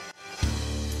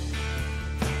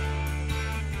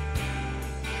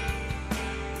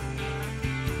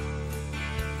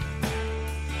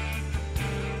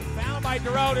Right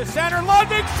around to center.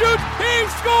 Lundvik shoots. He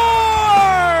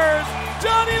scores!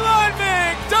 Johnny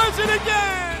Lundvik does it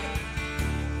again!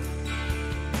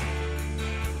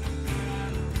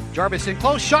 Jarvis in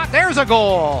close shot. There's a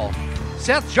goal.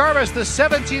 Seth Jarvis, the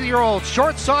 17-year-old,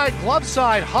 short side, glove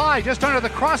side, high, just under the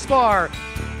crossbar.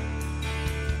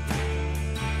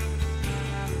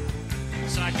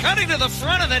 Cutting to the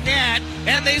front of the net,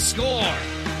 and they score.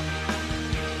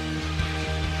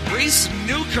 Reese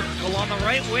Newkirk along the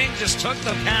right wing just took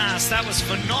the pass. That was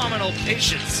phenomenal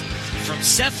patience from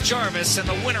Seth Jarvis and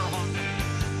the Winterhawk.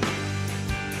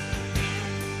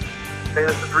 Hey,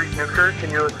 this is Reese Newkirk,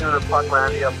 and you're listening to the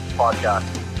Pucklandia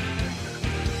podcast.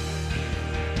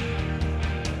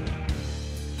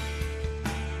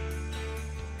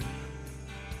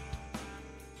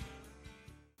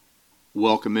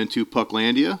 Welcome into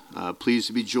Pucklandia. Pleased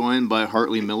to be joined by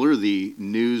Hartley Miller, the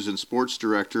News and Sports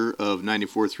Director of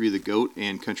 94.3 The Goat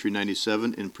and Country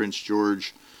 97 in Prince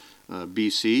George,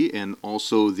 BC, and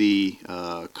also the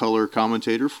color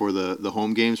commentator for the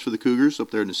home games for the Cougars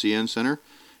up there in the CN Center,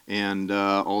 and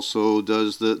also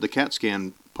does the CAT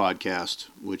Scan podcast,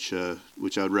 which I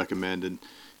would recommend. And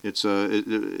it's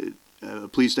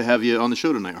pleased to have you on the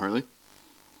show tonight, Hartley.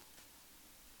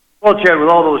 Well, Chad, with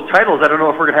all those titles, I don't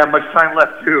know if we're going to have much time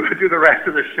left to do the rest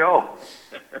of the show.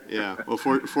 Yeah, well,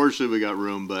 fortunately we got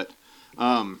room, but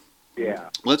yeah,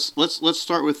 let's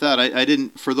start with that. I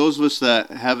didn't, for those of us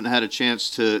that haven't had a chance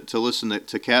to listen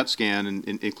to CAT Scan, and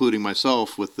including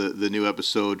myself with the new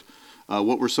episode,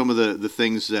 what were some of the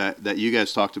things that you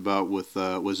guys talked about with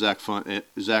Zach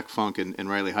Funk and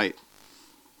Riley Heidt?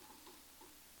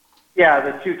 Yeah,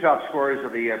 the two top scorers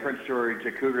of the Prince George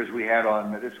Cougars we had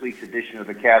on this week's edition of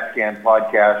the CAT Scan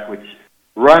podcast, which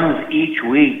runs each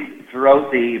week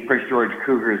throughout the Prince George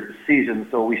Cougars season.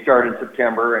 So we start in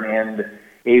September and end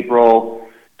April,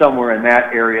 somewhere in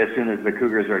that area as soon as the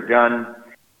Cougars are done.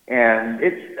 And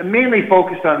it's mainly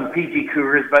focused on PG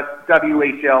Cougars, but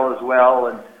WHL as well.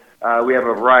 And we have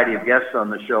a variety of guests on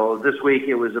the show. This week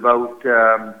it was about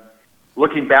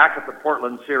looking back at the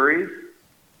Portland series.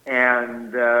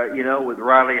 And, with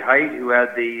Riley Heidt, who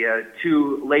had the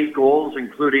two late goals,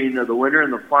 including the winner in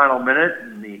the final minute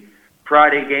in the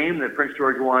Friday game that Prince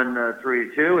George won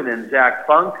 3-2. And then Zach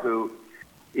Funk, who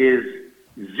is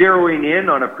zeroing in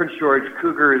on a Prince George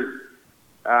Cougars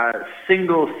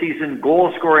single-season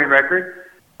goal-scoring record.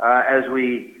 As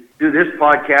we do this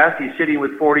podcast, he's sitting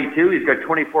with 42. He's got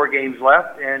 24 games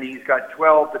left, and he's got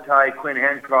 12 to tie Quinn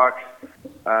Hancock's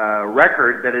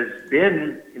record that has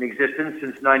been in existence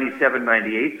since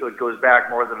 97-98, so it goes back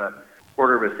more than a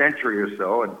quarter of a century or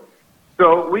so. And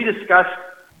so we discussed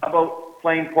about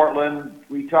playing Portland.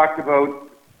 We talked about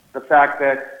the fact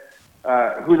that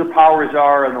who the powers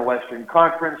are in the Western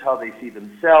Conference, how they see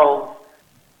themselves.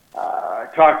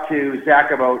 Talked to Zach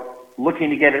about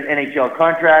looking to get an NHL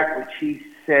contract, which he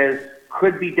says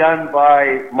could be done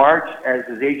by March as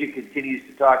his agent continues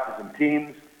to talk to some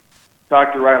teams.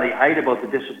 Talked to Riley Heidt about the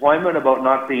disappointment about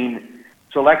not being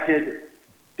selected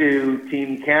to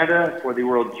Team Canada for the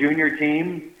World Junior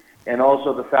team, and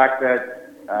also the fact that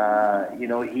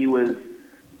he was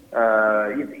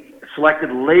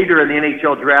selected later in the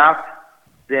NHL draft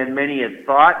than many had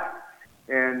thought,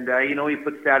 and he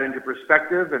puts that into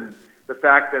perspective, and the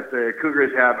fact that the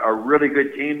Cougars have a really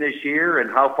good team this year and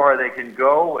how far they can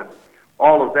go and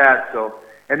all of that. So,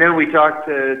 and then we talked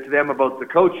to them about the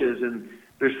coaches, and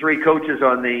there's three coaches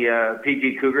on the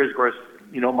PG Cougars. Of course,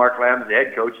 Mark Lamb's the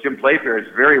head coach. Jim Playfair is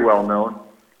very well known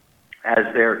as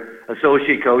their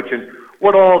associate coach, and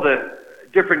what all the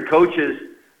different coaches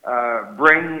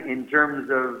bring in terms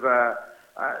of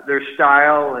their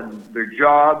style and their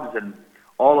jobs and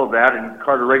all of that. And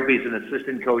Carter Rigby's an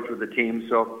assistant coach with the team.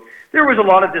 So there was a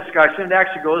lot of discussion. It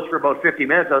actually goes for about 50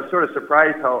 minutes. I was sort of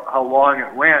surprised how long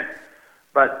it went.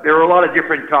 But there were a lot of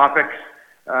different topics.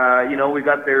 We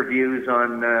got their views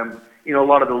on, a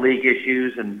lot of the league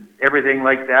issues and everything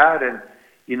like that. And,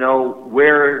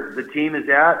 where the team is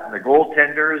at, and the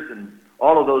goaltenders and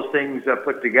all of those things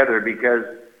put together. Because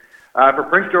for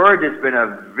Prince George, it's been a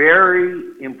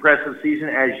very impressive season,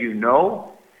 as you know.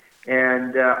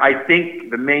 And I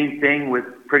think the main thing with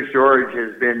Prince George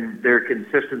has been their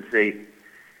consistency.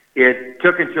 It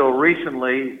took until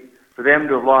recently for them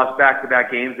to have lost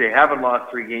back-to-back games. They haven't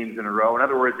lost 3 games in a row. In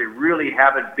other words, they really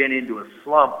haven't been into a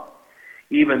slump,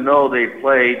 even though they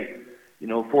played,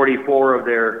 44 of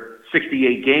their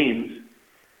 68 games.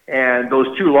 And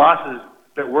those 2 losses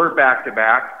that were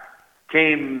back-to-back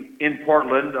came in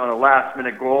Portland on a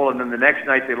last-minute goal, and then the next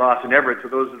night they lost in Everett. So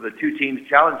those are the 2 teams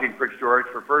challenging Prince George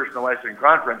for first in the Western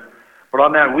Conference. But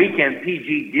on that weekend,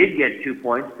 PG did get 2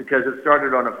 points because it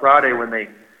started on a Friday when they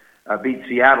beat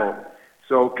Seattle.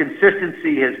 So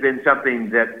consistency has been something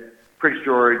that Prince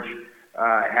George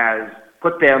has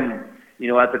put them,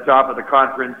 at the top of the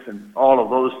conference and all of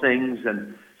those things.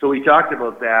 And so we talked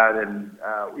about that, and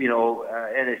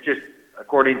and it's just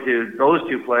according to those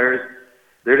two players,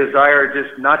 their desire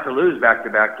just not to lose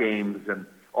back-to-back games and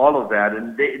all of that.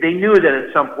 And they knew that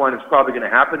at some point it's probably going to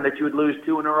happen that you would lose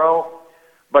 2 in a row,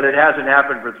 but it hasn't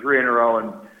happened for 3 in a row.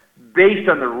 And based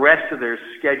on the rest of their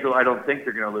schedule, I don't think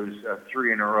they're going to lose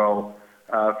 3 in a row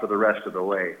for the rest of the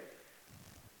way.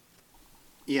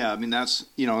 Yeah, I mean, that's,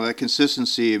 that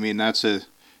consistency, I mean, that's so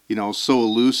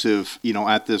elusive,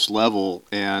 at this level,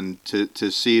 and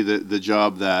to see the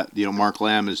job that, Mark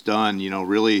Lamb has done,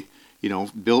 really,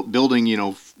 building,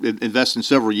 investing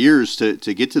several years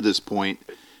to get to this point.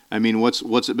 I mean,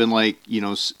 what's it been like,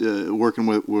 working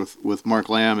with Mark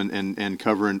Lamb and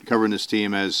covering this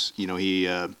team as, he,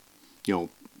 has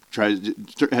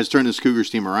turned this Cougars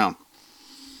team around?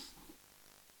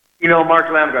 Mark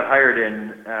Lamb got hired in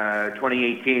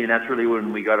 2018, and that's really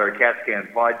when we got our CAT Scan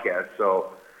podcast.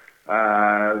 So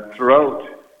throughout,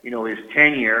 his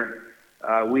tenure,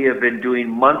 we have been doing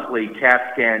monthly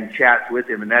CAT Scan chats with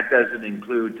him, and that doesn't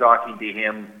include talking to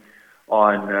him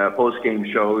on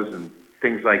post-game shows and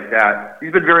things like that.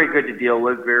 He's been very good to deal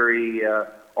with, very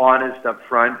honest up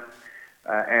front,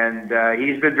 and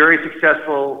he's been very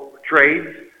successful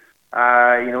trades.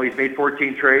 He's made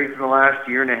 14 trades in the last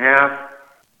year and a half.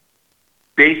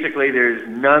 Basically, there's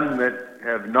none that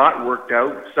have not worked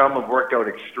out. Some have worked out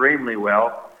extremely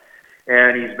well,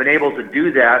 and he's been able to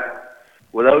do that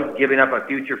without giving up a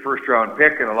future first-round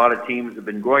pick, and a lot of teams have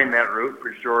been going that route.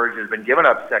 Prince George has been giving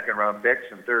up second-round picks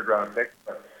and third-round picks,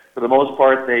 but for the most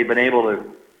part, they've been able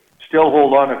to still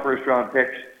hold on to first-round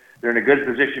picks. They're in a good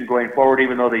position going forward,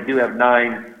 even though they do have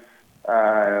 9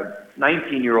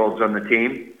 19-year-olds on the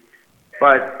team.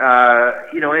 But,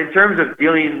 in terms of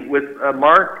dealing with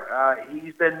Mark,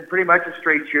 he's been pretty much a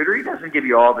straight shooter. He doesn't give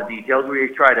you all the details. We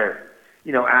try to,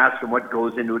 ask him what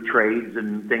goes into trades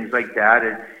and things like that.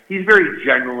 And he's very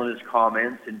general in his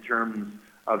comments in terms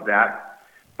of that.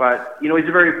 But, he's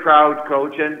a very proud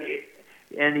coach. And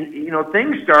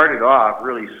things started off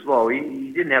really slow.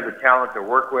 He didn't have the talent to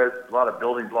work with, a lot of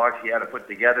building blocks he had to put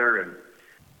together. And,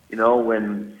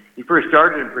 when he first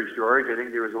started in Prince George, I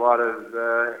think there was a lot of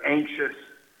anxious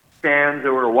fans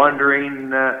that were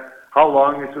wondering how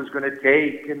long this was going to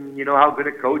take and, how good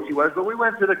a coach he was. But we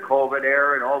went through the COVID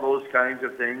era and all those kinds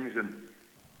of things. And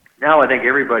now I think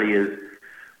everybody is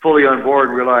fully on board,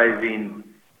 realizing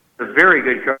a very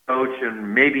good coach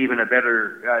and maybe even a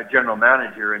better general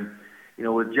manager. And,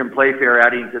 with Jim Playfair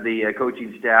adding to the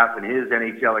coaching staff and his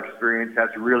NHL experience,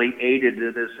 that's really aided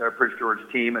this Prince George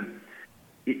team. And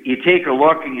you take a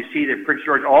look and you see that Prince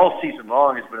George all season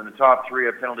long has been in the top 3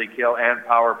 of penalty kill and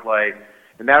power play.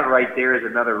 And that right there is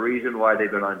another reason why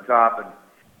they've been on top.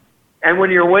 And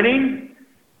when you're winning,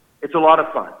 it's a lot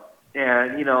of fun.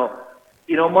 And,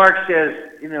 Mark says,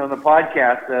 in the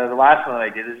podcast, the last one I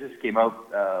did, this just came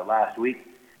out last week.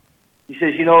 He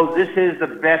says, this is the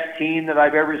best team that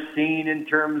I've ever seen in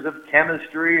terms of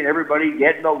chemistry and everybody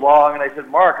getting along. And I said,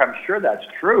 Mark, I'm sure that's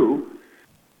true.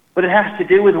 But it has to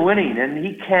do with winning, and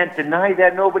he can't deny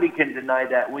that. Nobody can deny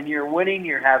that. When you're winning,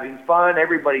 you're having fun.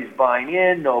 Everybody's buying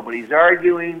in. Nobody's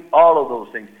arguing. All of those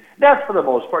things. That's for the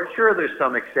most part. Sure, there's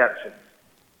some exceptions.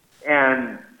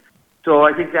 And so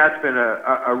I think that's been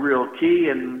a real key.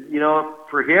 And,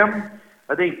 for him,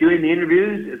 I think doing the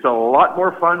interviews, it's a lot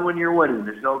more fun when you're winning.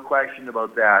 There's no question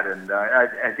about that. And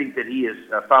I think that he has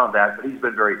found that, but he's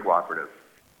been very cooperative.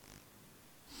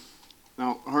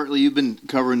 Now, Hartley, you've been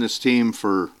covering this team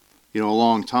for a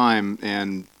long time,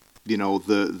 and the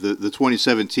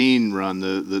 2017 run,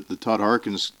 the Todd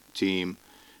Harkins team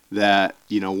that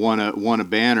won a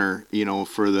banner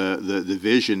for the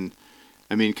division.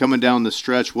 I mean, coming down the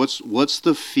stretch, what's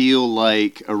the feel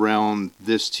like around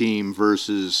this team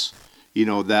versus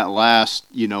that last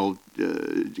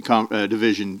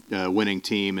division winning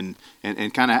team,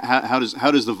 and kind of how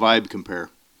does the vibe compare?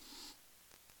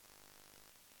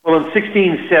 Well, in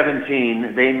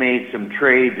 16-17, they made some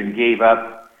trades and gave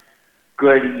up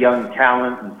good young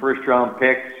talent and first-round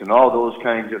picks and all those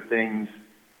kinds of things.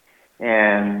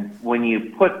 And when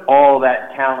you put all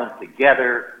that talent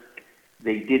together,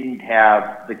 they didn't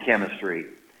have the chemistry.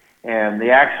 And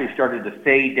they actually started to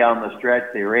fade down the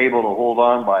stretch. They were able to hold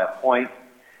on by a point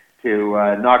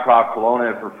to knock off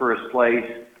Kelowna for first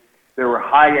place. There were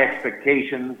high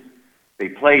expectations. They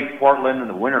played Portland, and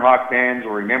the Winterhawk fans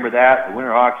will remember that. The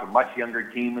Winterhawks were a much younger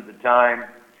team at the time.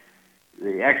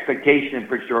 The expectation in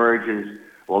Prince George is,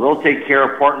 well, they'll take care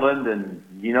of Portland, and,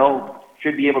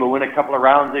 should be able to win a couple of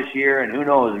rounds this year, and who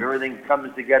knows, if everything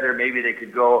comes together, maybe they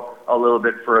could go a little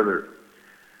bit further.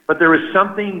 But there was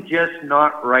something just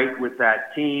not right with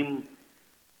that team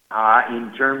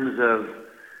in terms of,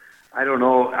 I don't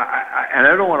know, and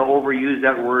I don't want to overuse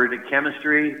that word,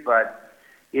 chemistry, but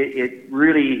it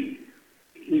really,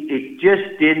 it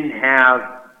just didn't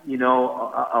have, you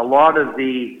know, a lot of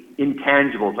the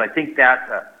intangibles. I think that's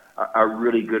a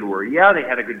really good word. Yeah, they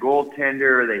had a good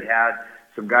goaltender. They had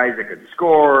some guys that could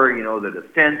score, you know, the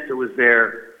defense that was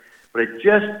there. But it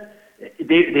just,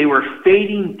 they were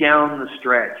fading down the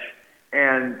stretch.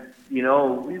 And, you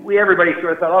know, everybody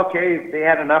sort of thought, okay, they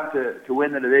had enough to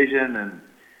win the division. And,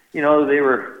 you know, they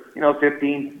were, you know,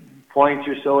 15 points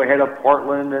or so ahead of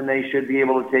Portland, and they should be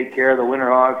able to take care of the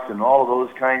Winterhawks and all of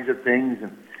those kinds of things.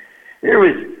 And there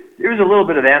was a little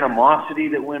bit of animosity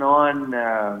that went on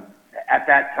at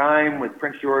that time with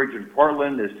Prince George and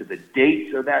Portland as to the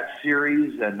dates of that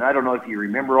series. And I don't know if you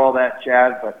remember all that,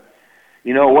 Chad, but,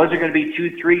 you know, was it going to be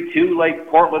 2-3-2 like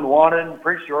Portland wanted? And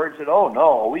Prince George said, oh,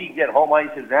 no, we get home ice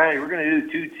advantage. We're going to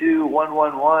do 2-2,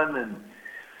 1-1-1.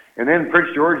 And then Prince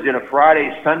George did a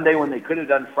Friday, Sunday when they could have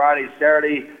done Friday,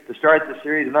 Saturday to start the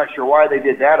series. I'm not sure why they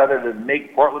did that other than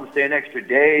make Portland stay an extra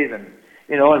day. And,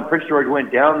 you know, and Prince George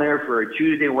went down there for a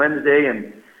Tuesday, Wednesday,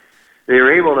 and they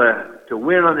were able to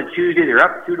win on the Tuesday. They're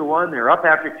up 2-1. They're up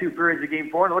after 2 periods of Game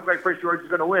 4, and it looked like Prince George was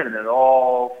going to win, and it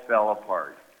all fell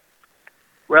apart.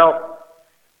 Well,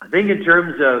 I think in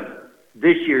terms of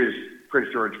this year's Prince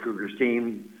George Cougars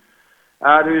team,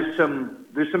 there's some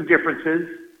differences.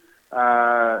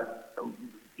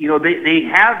 You know, they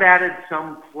have added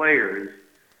some players,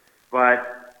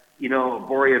 but, you know,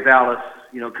 Borja Vallis,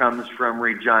 you know, comes from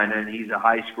Regina, and he's a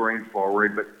high-scoring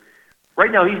forward, but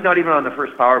right now he's not even on the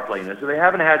first power play unit, so they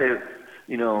haven't had to,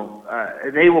 you know,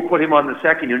 they will put him on the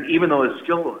second unit, even though his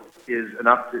skill is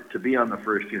enough to be on the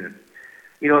first unit.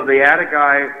 You know, they add a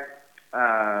guy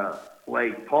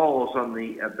like Paul's on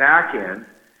the back end,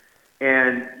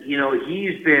 and, you know,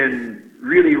 he's been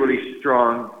really, really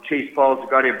strong. Chase Paul's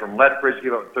got him from Lethbridge,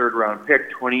 give up a third-round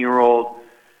pick, 20-year-old,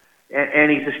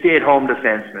 and he's a stay-at-home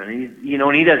defenseman. You know,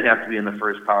 and he doesn't have to be in the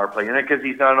first power play unit because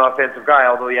he's not an offensive guy,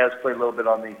 although he has played a little bit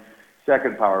on the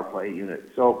second power play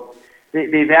unit. So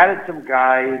they've added some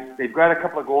guys. They've got a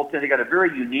couple of goaltenders. They got a very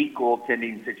unique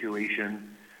goaltending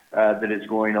situation that is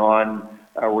going on,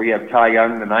 where you have Ty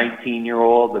Young, the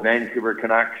 19-year-old, the Vancouver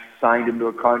Canucks signed him to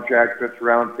a contract,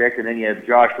 5th-round pick, and then you have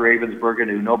Josh Ravensbergen,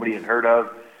 who nobody had heard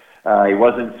of. He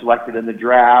wasn't selected in the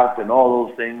draft and all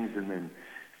those things, and then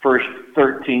first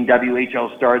 13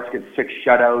 WHL starts, get 6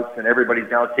 shutouts, and everybody's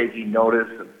now taking notice.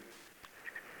 And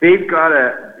they've got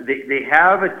they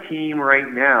have a team right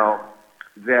now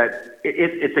that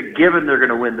it's a given they're going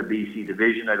to win the BC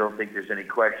division. I don't think there's any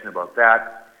question about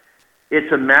that.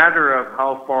 It's a matter of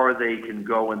how far they can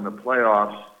go in the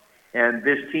playoffs, and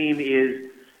this team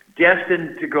is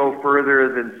destined to go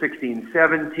further than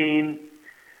 16-17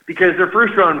 because their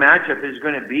first-round matchup is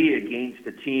going to be against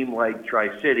a team like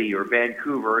Tri-City or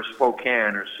Vancouver or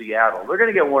Spokane or Seattle. They're going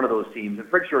to get one of those teams, and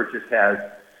Prince George just has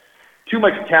too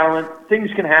much talent. Things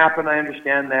can happen, I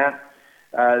understand that.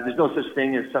 There's no such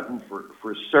thing as something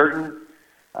for certain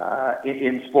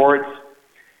in sports.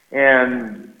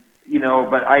 And, you know,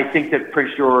 but I think that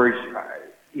Prince George,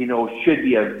 you know, should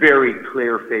be a very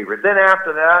clear favorite. Then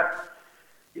after that,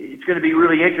 it's going to be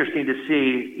really interesting to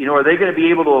see, you know, are they going to be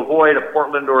able to avoid a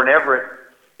Portland or an Everett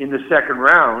in the second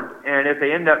round? And if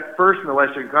they end up first in the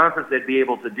Western Conference, they'd be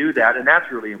able to do that. And that's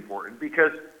really important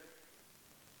because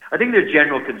I think the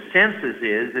general consensus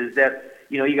is that,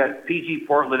 you know, you got PG,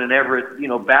 Portland, and Everett, you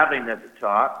know, battling at the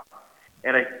top.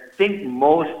 And I think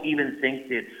most even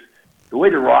think it's the way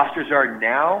the rosters are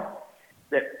now,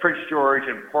 that Prince George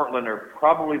and Portland are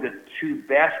probably the two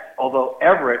best, although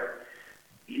Everett,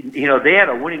 you know, they had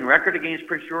a winning record against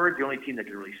Prince George, the only team that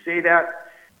can really say that.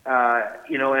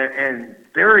 You know, and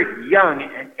they're young,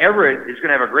 and Everett is going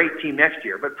to have a great team next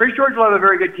year. But Prince George will have a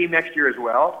very good team next year as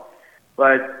well.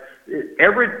 But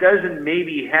Everett doesn't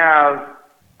maybe have,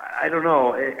 I don't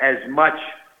know, as much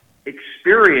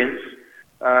experience,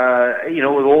 you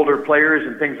know, with older players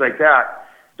and things like that.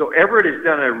 So Everett has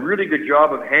done a really good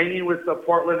job of hanging with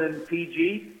Portland and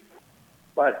PG.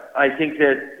 But I think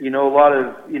that, you know, a lot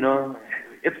of, you know,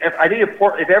 if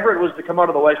Everett was to come out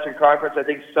of the Western Conference, I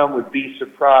think some would be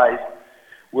surprised.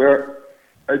 Where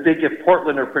I think if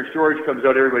Portland or Prince George comes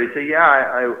out, everybody say,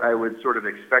 yeah, I would sort of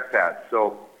expect that.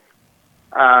 So,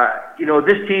 you know,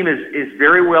 this team is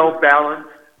very well balanced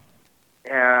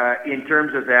in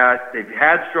terms of that. They've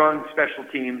had strong special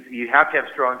teams. You have to have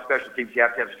strong special teams. You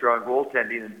have to have strong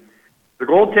goaltending. And the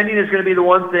goaltending is going to be the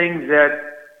one thing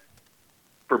that,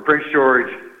 for Prince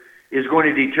George, is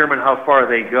going to determine how far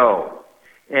they go.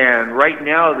 And right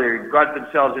now they've got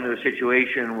themselves into a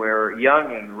situation where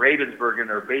Young and Ravensburgen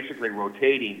are basically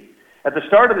rotating. At the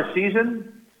start of the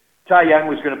season, Ty Young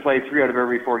was going to play 3 out of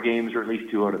every 4 games, or at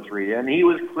least 2 out of 3, and he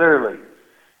was clearly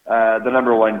the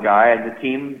number 1 guy, and the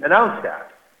team announced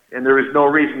that. And there was no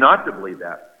reason not to believe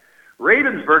that.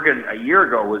 Ravensburgen a year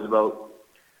ago was about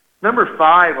number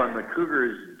 5 on the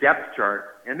Cougars depth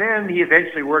chart, and then he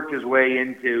eventually worked his way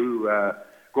into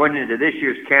going into this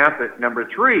year's camp at number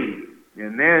 3.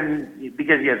 And then,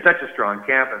 because he had such a strong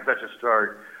camp and such a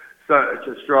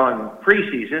strong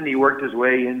preseason, he worked his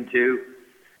way into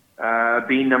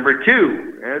being number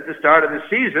 2. And at the start of the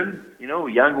season,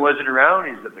 Young wasn't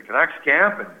around. He's at the Canucks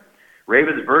camp, and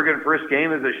Ravensburgen first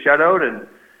game is a shutout,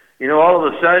 and all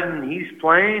of a sudden he's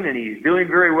playing and he's doing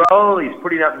very well. He's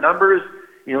putting up numbers,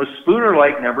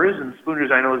 Spooner-like numbers, and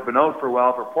Spooner's, I know, has been out for a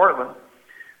while for Portland,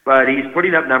 but he's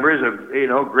putting up numbers of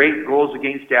great goals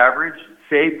against average,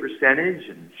 save percentage,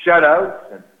 and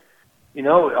shutouts, and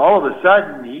all of a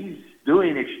sudden he's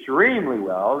doing extremely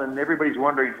well, and everybody's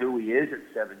wondering who he is at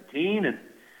 17. And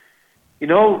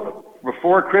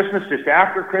before Christmas, just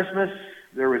after Christmas,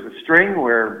 there was a string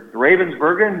where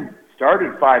Ravensburgen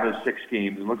started 5 of 6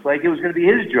 games. It looks like it was going to be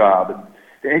his job,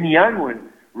 and Young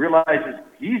realizes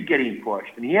he's getting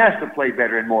pushed, and he has to play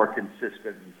better and more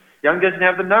consistent. Young doesn't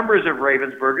have the numbers of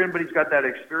Ravensburgen, but he's got that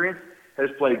experience, has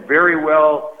played very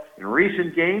well in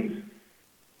recent games.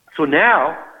 So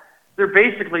now they're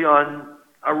basically on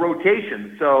a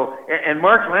rotation. So, and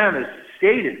Mark Lamb has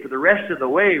stated for the rest of the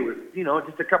way with,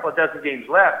 just a couple of dozen games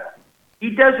left, he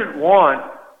doesn't want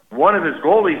one of his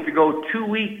goalies to go 2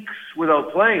 weeks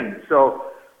without playing. So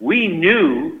we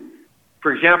knew,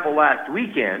 for example, last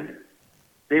weekend,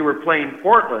 they were playing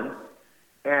Portland,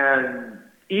 and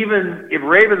even if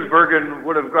Ravensburgen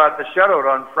would have got the shutout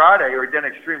on Friday or done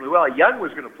extremely well, Young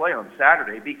was going to play on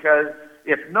Saturday, because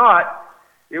if not,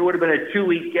 it would have been a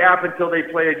 2-week gap until they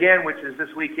play again, which is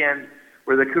this weekend,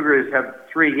 where the Cougars have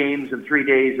 3 games in 3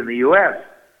 days in the U.S.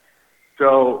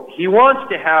 So he wants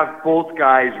to have both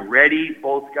guys ready,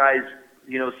 both guys,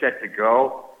 set to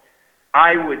go.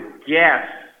 I would guess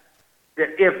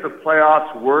that if the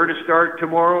playoffs were to start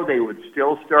tomorrow, they would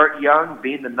still start Young,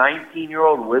 being the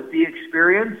 19-year-old with the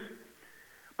experience.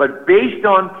 But based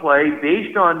on play,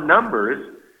 based on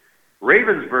numbers,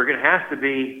 Ravensburgen has to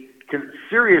be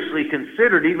seriously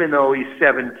considered, even though he's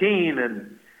 17.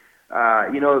 And,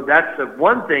 that's the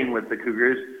one thing with the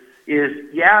Cougars is,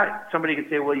 somebody could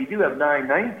say, well, you do have 9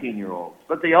 19-year-olds,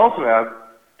 but they also have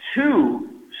 2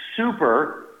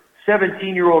 super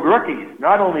 17-year-old rookies.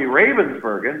 Not only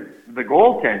Ravensburgen, the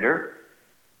goaltender,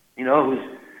 who's,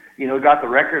 got the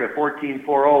record of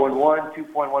 14-4-0-1,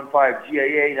 2.15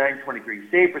 GAA, 923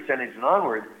 save percentage and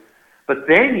onwards, but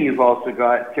then you've also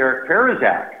got Tarek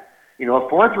Parizak, a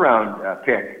 4th-round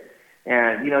pick,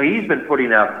 and, he's been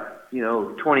putting up,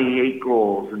 28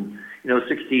 goals and,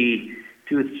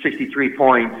 63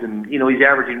 points, and, he's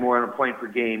averaging more on a point per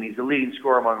game. He's the leading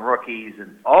scorer among rookies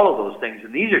and all of those things.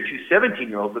 And these are 2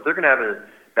 17-year-olds, but they're going to have a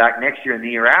back next year and the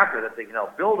year after that they can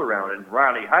help build around. And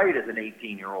Riley Heidt is an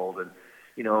 18-year-old and,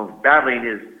 battling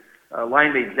his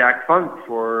line mate Zach Funk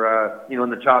for, in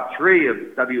the top 3 of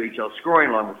WHL scoring,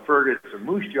 along with Fergus and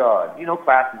Moose Jaw,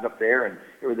 classes up there and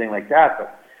everything like that.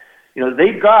 But,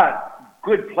 they've got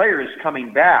good players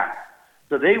coming back,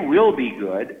 so they will be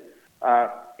good.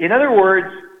 In other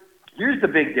words, here's the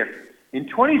big difference. In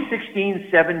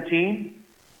 2016-17,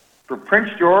 for Prince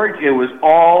George, it was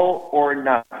all or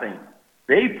nothing.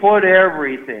 They put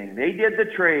everything. They did the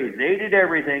trades. They did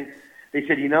everything. They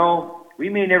said, we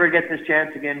may never get this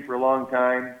chance again for a long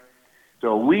time,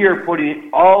 so we are putting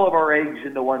all of our eggs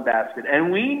into one basket.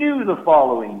 And we knew the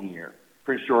following year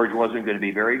Prince George wasn't going to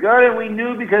be very good, and we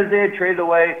knew because they had traded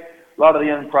away a lot of the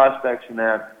young prospects from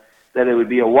that it would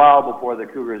be a while before the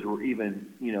Cougars were even,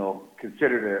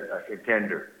 considered a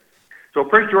contender. So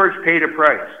Prince George paid a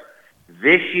price.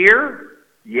 This year,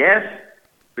 yes,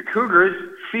 the Cougars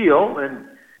feel, and,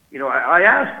 I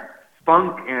asked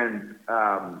Funk and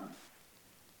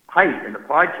Height in the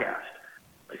podcast,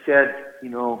 I said,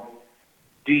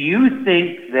 do you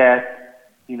think that,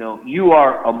 you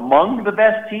are among the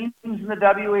best teams in the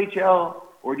WHL,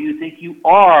 or do you think you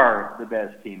are the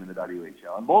best team in the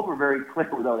WHL? And both were very clear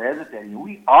without hesitating.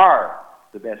 We are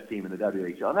the best team in the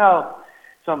WHL. Now,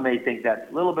 some may think that's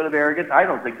a little bit of arrogance. I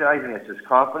don't think that. I think that's just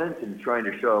confidence and trying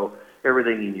to show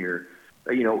everything in your,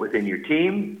 within your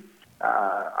team.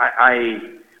 I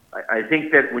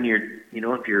think that when you're,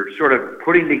 if you're sort of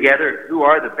putting together who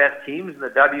are the best teams in the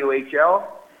WHL,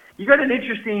 you got an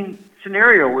interesting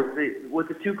scenario with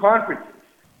the 2 conferences.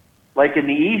 like in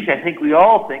the East, I think we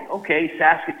all think, okay,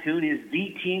 Saskatoon is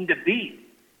the team to beat.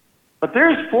 But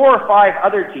there's 4 or 5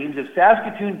 other teams. If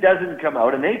Saskatoon doesn't come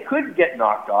out, and they could get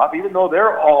knocked off, even though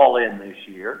they're all in this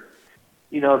year,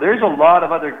 there's a lot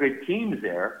of other good teams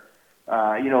there.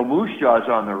 Moose Jaw's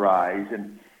on the rise.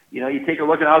 And, you take a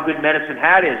look at how good Medicine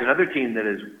Hat is, another team that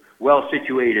is well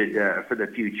situated for the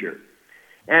future.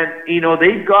 And,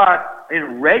 they've got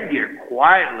in Red Deer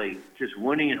quietly just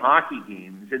winning hockey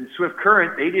games. And Swift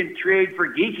Current, they didn't trade for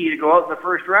Geeky to go out in the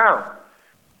first round.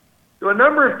 So a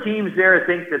number of teams there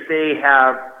think that they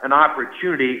have an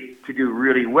opportunity to do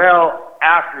really well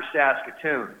after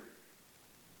Saskatoon.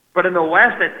 But in the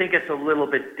West, I think it's a little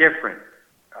bit different.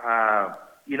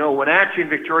 Wenatchee and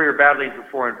Victoria are battling for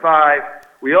 4 and 5.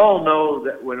 We all know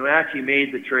that when Wenatchee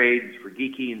made the trades for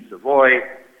Geeky and Savoy,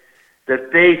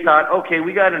 that they thought, okay,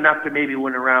 we got enough to maybe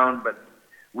win a round, but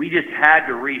we just had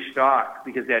to restock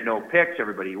because they had no picks.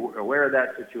 Everybody aware of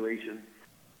that situation.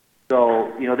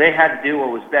 So, they had to do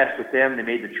what was best with them. They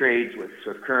made the trades with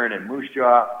Swift Current and Moose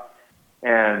Jaw,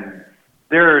 and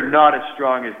they're not as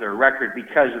strong as their record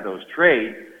because of those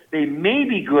trades. They may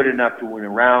be good enough to win a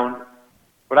round,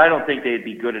 but I don't think they'd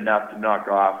be good enough to knock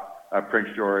off Prince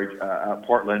George,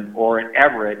 Portland, or an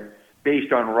Everett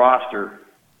based on roster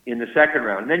in the second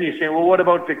round. And then you say, well, what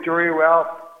about Victoria?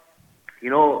 Well,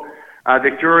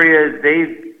 Victoria,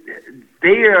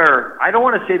 they are, I don't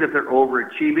want to say that they're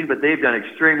overachieving, but they've done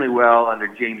extremely well under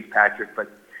James Patrick.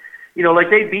 But,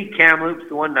 they beat Kamloops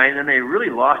the one night, and then they really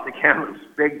lost to Kamloops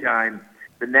big time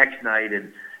the next night.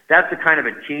 And that's the kind of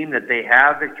a team that they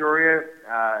have, Victoria.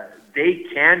 They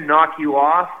can knock you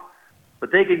off,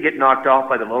 but they can get knocked off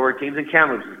by the lower teams. And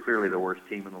Kamloops is clearly the worst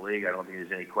team in the league. I don't think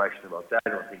there's any question about that. I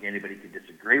don't think anybody could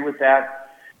disagree with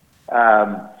that.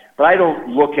 But I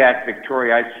don't look at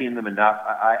Victoria. I've seen them enough.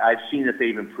 I've seen that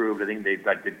they've improved. I think they've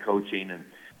got good coaching, and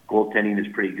goaltending is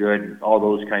pretty good, and all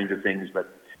those kinds of things. But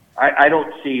I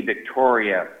don't see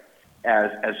Victoria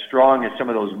as strong as some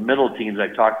of those middle teams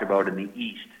I've talked about in the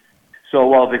East. So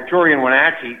while Victoria and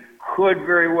Wenatchee could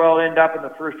very well end up in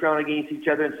the first round against each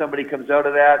other and somebody comes out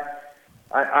of that,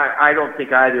 I don't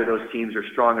think either of those teams are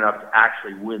strong enough to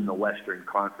actually win the Western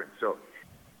Conference. So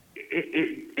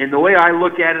in the way I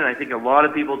look at it, I think a lot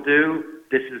of people do,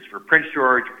 this is for Prince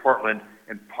George, Portland,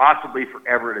 and possibly for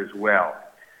Everett as well.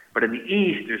 But in the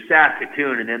East, there's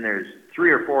Saskatoon, and then there's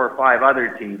 3 or 4 or 5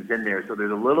 other teams in there. So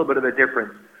there's a little bit of a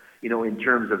difference, in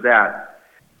terms of that.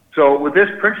 So with this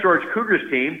Prince George Cougars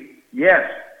team, yes,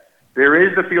 there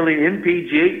is the feeling in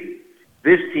PG,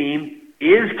 this team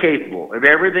is capable if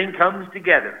everything comes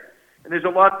together. And there's a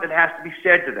lot that has to be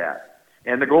said to that.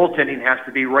 And the goaltending has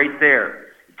to be right there.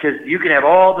 Because you can have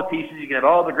all the pieces, you can have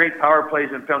all the great power plays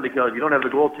and penalty kills. If you don't have the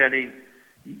goaltending,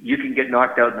 you can get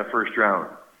knocked out in the first round.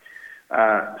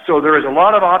 So there is a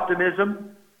lot of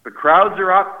optimism. The crowds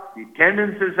are up. The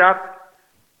attendance is up.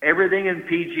 Everything in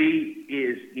PG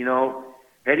is,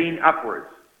 heading upwards.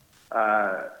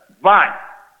 But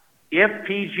if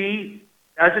PG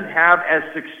doesn't have as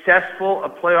successful a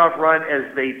playoff run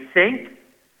as they think,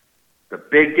 the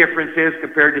big difference is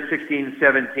compared to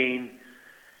 16-17,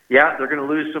 yeah, they're going to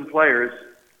lose some players,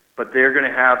 but they're going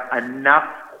to have enough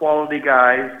quality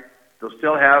guys. They'll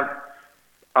still have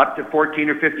up to 14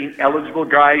 or 15 eligible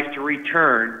guys to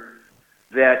return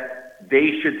that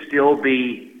they should still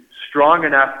be strong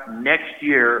enough next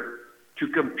year to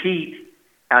compete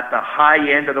at the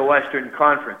high end of the Western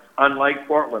Conference. Unlike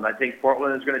Portland, I think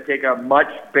Portland is going to take a much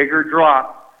bigger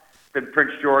drop than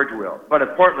Prince George will. But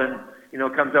if Portland,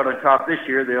 comes out on top this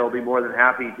year, they'll be more than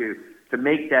happy to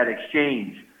make that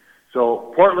exchange.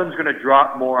 So Portland's going to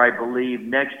drop more, I believe,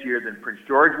 next year than Prince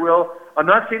George will. I'm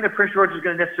not saying that Prince George is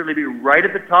going to necessarily be right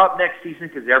at the top next season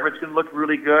because Everett's going to look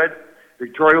really good.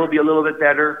 Victoria will be a little bit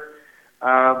better.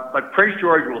 But Prince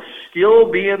George will still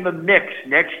be in the mix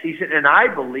next season, and I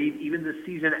believe even the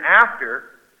season after,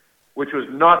 which was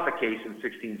not the case in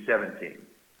 16-17.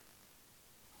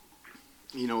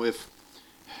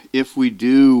 If we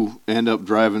do end up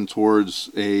driving towards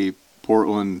a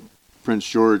Portland-Prince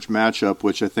George matchup,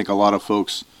 which I think a lot of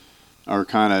folks are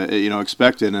kind of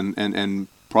expecting and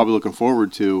probably looking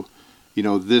forward to,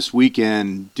 this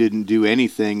weekend didn't do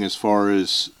anything as far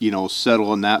as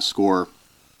settling that score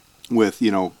with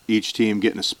each team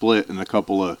getting a split and a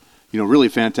couple of really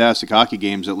fantastic hockey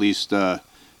games. At least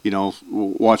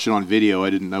watching on video,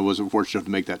 I wasn't fortunate enough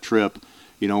to make that trip.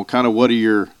 Kind of what are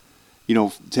your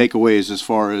takeaways as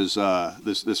far as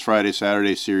this Friday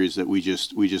Saturday series that we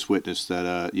just witnessed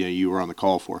that you were on the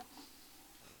call for?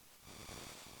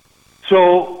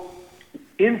 So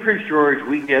in Prince George,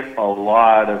 we get a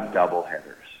lot of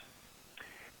doubleheaders,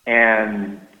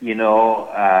 and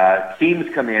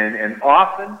teams come in, and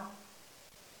often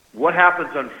what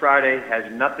happens on Friday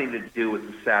has nothing to do with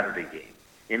the Saturday game.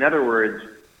 In other words,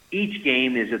 each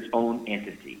game is its own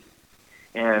entity.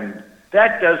 And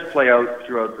that does play out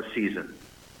throughout the season.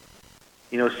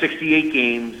 68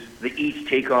 games, they each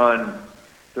take on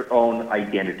their own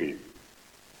identity.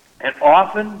 And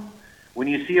often, when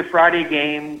you see a Friday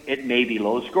game, it may be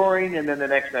low scoring, and then the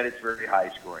next night it's very high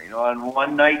scoring. On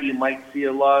one night, you might see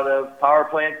a lot of power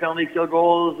play and penalty kill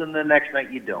goals, and the next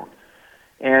night you don't.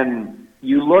 And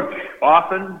you look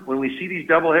often, when we see these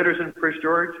doubleheaders in Prince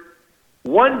George,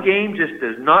 one game just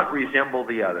does not resemble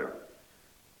the other.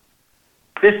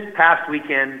 This past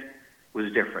weekend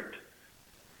was different.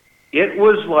 It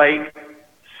was like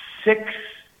 6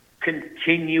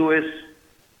 continuous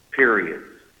periods.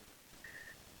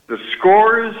 The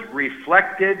scores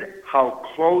reflected how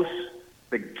close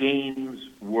the games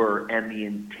were and the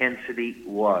intensity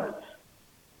was.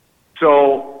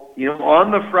 So,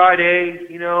 on the Friday,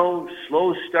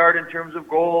 slow start in terms of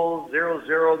goals,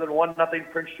 0-0, then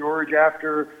 1-0 Prince George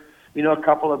after, a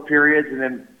couple of periods, and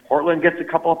then Portland gets a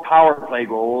couple of power play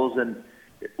goals, and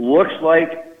it looks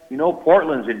like,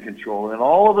 Portland's in control. And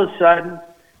all of a sudden,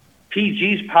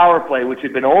 PG's power play, which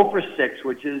had been 0 for 6,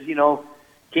 which is,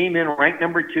 came in ranked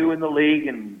number 2 in the league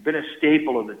and been a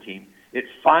staple of the team, it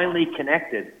finally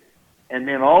connected. And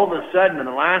then all of a sudden, in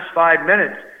the last 5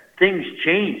 minutes, things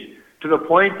changed to the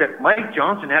point that Mike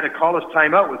Johnson had to call his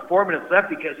timeout with 4 minutes left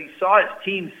because he saw his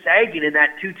team sagging in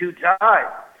that 2-2 tie.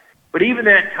 But even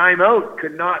that timeout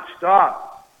could not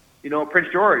stop, Prince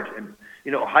George. And,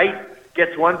 Height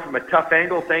gets one from a tough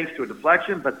angle thanks to a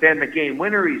deflection, but then the game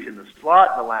winner, he's in the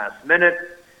slot in the last minute,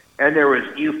 and there was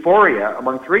euphoria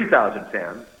among 3,000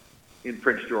 fans in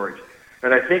Prince George.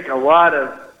 And I think a lot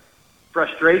of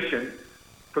frustration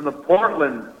from the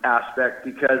Portland aspect,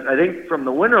 because I think from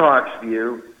the Winterhawks'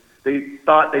 view, they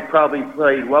thought they probably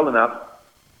played well enough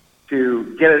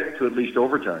to get it to at least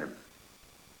overtime.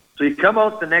 So you come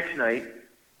out the next night,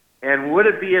 and would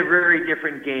it be a very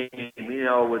different game?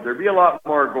 Would there be a lot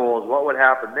more goals? What would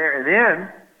happen there? And then,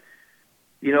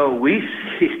 we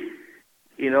see,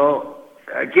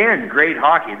 again, great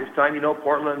hockey. This time,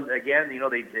 Portland, again,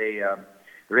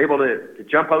 they're able to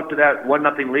jump out to that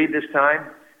 1-0 lead this time,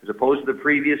 as opposed to the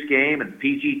previous game, and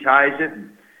PG ties it,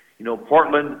 and,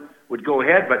 Portland would go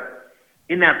ahead. But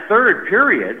in that third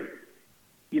period,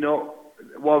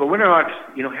 while the Winterhawks,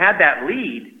 had that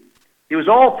lead, it was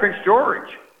all Prince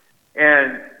George.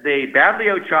 And they badly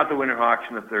outshot the Winterhawks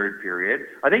in the third period.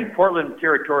 I think Portland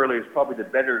territorially was probably the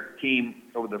better team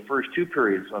over the first 2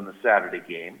 periods on the Saturday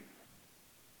game.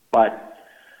 But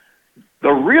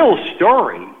the real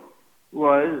story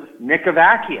was Nick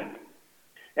Avakian.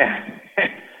 And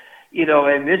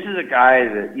this is a guy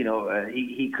that,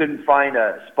 he couldn't find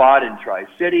a spot in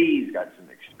Tri-City. He's got some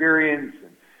experience.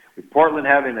 And with Portland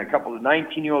having a couple of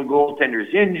 19-year-old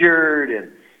goaltenders injured,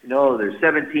 and, their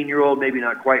 17-year-old maybe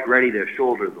not quite ready to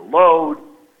shoulder the load.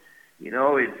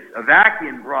 It's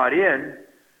Avakian brought in,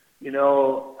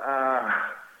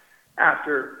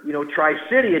 after,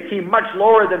 Tri-City, a team much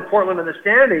lower than Portland in the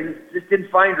standings, just didn't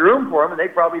find room for him, and they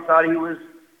probably thought he was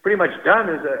pretty much done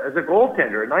as a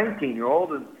goaltender, a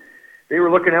 19-year-old, and they were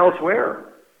looking elsewhere.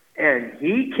 And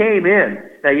he came in.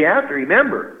 Now, you have to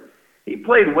remember, he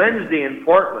played Wednesday in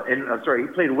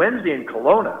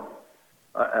Kelowna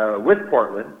with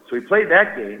Portland, so he played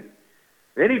that game.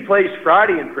 Then he plays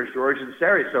Friday in Prince George and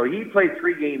Saturday, so he played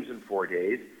 3 games in 4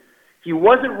 days. He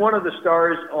wasn't one of the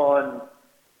stars on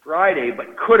Friday,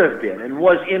 but could have been, and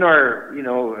was in our,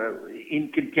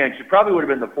 in contention. Probably would have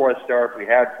been the 4th star if we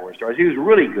had 4 stars. He was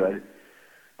really good,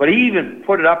 but he even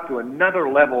put it up to another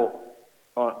level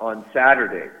on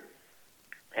Saturday,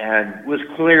 and was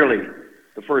clearly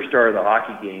the first star of the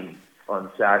hockey game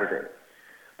on Saturday.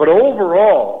 But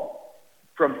overall,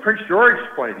 from Prince George's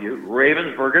point of view,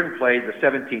 Ravensbergen played, the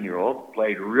 17-year-old,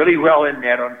 played really well in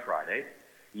net on Friday.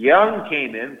 Young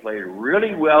came in, played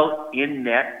really well in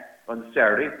net on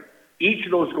Saturday. Each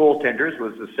of those goaltenders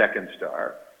was the 2nd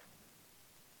star.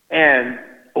 And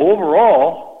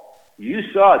overall, you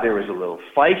saw there was a little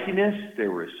feistiness,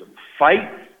 there was some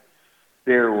fight,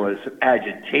 there was some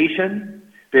agitation,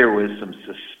 there was some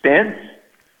suspense,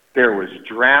 there was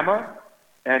drama,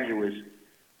 and it was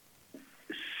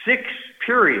 6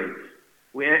 periods.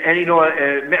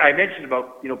 And, I mentioned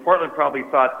about, Portland probably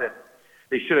thought that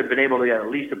they should have been able to get at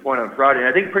least a point on Friday. And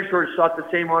I think Prince George thought the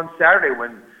same on Saturday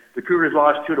when the Cougars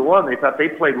lost 2-1. They thought they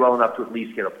played well enough to at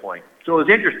least get a point. So it was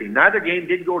interesting. Neither game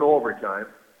did go to overtime.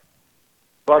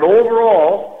 But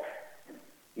overall,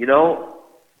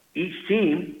 each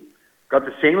team got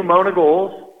the same amount of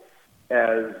goals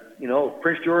as,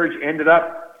 Prince George ended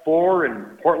up 4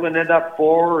 and Portland ended up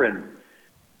 4. And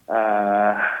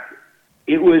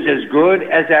it was as good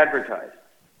as advertised.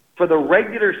 For the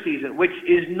regular season, which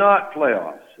is not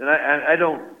playoffs, and I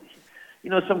don't,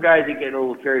 some guys that get a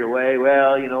little carried away,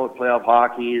 well, playoff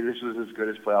hockey, this was as good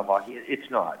as playoff hockey.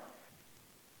 It's not.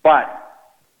 But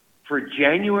for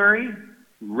January,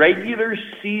 regular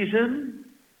season,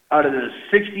 out of the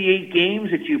 68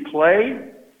 games that you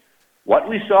play, what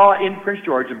we saw in Prince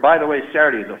George, and by the way,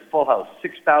 Saturday is a full house,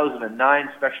 6,009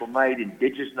 special night,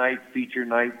 Indigenous night, feature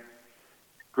night,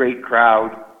 great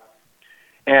crowd.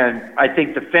 And I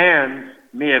think the fans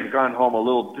may have gone home a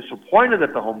little disappointed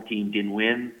that the home team didn't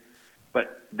win,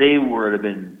 but they would have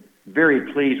been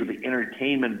very pleased with the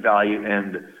entertainment value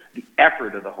and the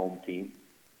effort of the home team.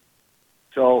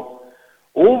 So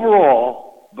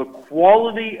overall, the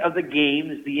quality of the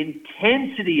games, the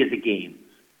intensity of the games,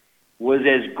 was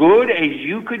as good as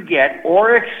you could get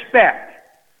or expect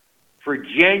for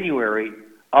January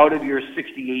out of your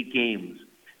 68 games.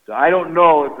 So I don't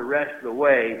know if the rest of the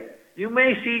way, you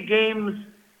may see games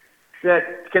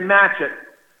that can match it.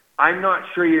 I'm not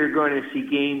sure you're going to see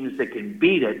games that can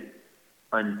beat it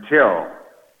until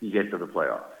you get to the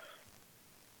playoffs.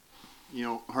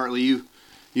 Hartley,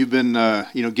 you've been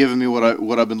giving me what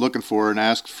I've been looking for and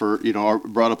asked for.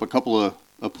 Brought up a couple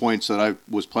of points that I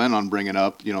was planning on bringing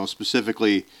up.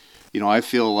 Specifically, I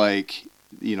feel like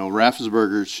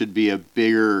Raffensperger should be a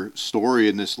bigger story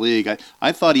in this league.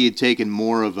 I thought he had taken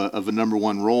more of a number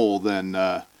one role than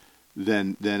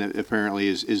it apparently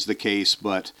is the case.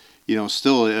 But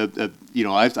still,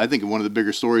 I think one of the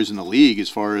bigger stories in the league as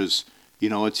far as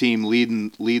a team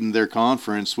leading their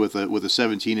conference with a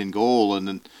 17 in goal, and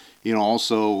then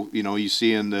also you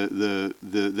see in the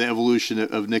evolution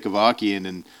of Nick Avakian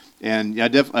and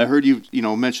I heard you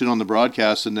mention on the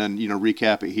broadcast and then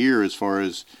recap it here as far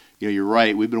as you're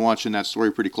right. We've been watching that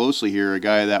story pretty closely here. A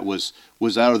guy that was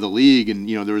out of the league and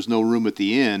there was no room at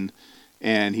the inn,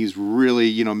 and he's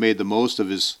really made the most of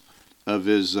his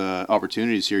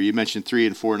opportunities here. You mentioned 3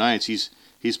 and 4 nights.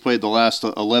 He's played the last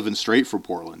 11 straight for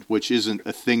Portland, which isn't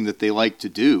a thing that they like to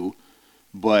do.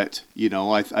 But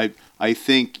I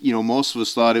think most of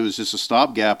us thought it was just a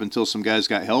stopgap until some guys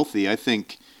got healthy. I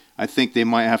think they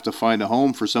might have to find a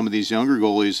home for some of these younger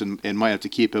goalies and might have to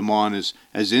keep him on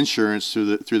as insurance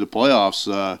through the playoffs.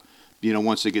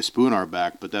 Once they get Spooner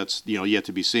back, but that's yet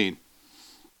to be seen.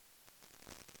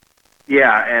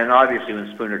 Yeah, and obviously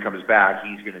when Spooner comes back,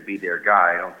 he's going to be their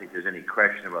guy. I don't think there's any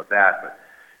question about that. But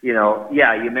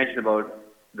you mentioned about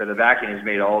that Avakian has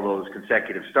made all those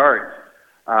consecutive starts.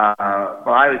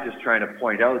 But I was just trying to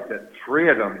point out that 3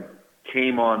 of them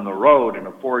came on the road in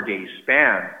a 4-day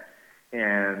span.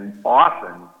 And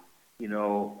often,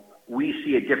 we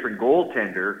see a different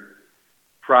goaltender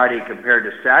Friday compared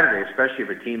to Saturday, especially if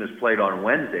a team has played on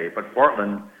Wednesday. But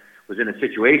Portland was in a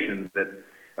situation that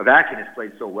Avakian has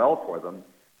played so well for them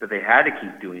that they had to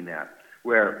keep doing that.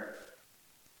 Where,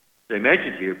 as I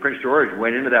mentioned to you, Prince George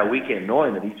went into that weekend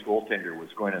knowing that each goaltender was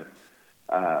going to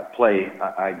play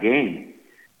a game.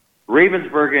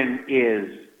 Ravensburgen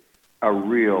is a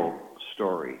real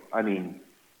story. I mean,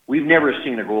 we've never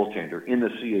seen a goaltender in the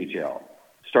CHL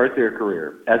start their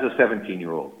career as a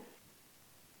 17-year-old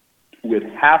with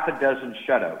half a dozen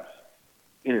shutouts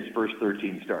in his first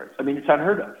 13 starts. I mean, it's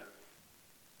unheard of.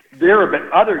 There have been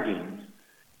other games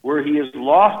where he has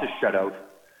lost a shutout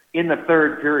in the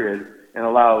third period and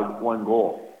allowed 1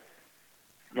 goal.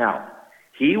 Now,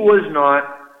 he was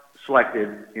not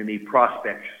selected in the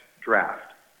prospects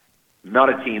draft. Not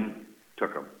a team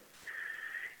took him.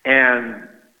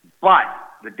 But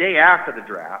the day after the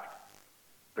draft,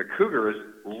 the Cougars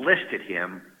listed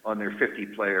him on their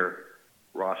 50-player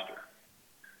roster.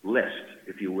 List,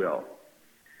 if you will.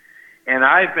 And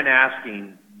I've been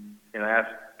asking, and I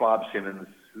asked Bob Simmons,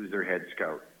 who's their head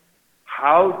scout,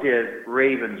 how did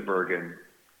Ravensburgen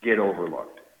get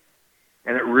overlooked?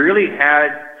 And it really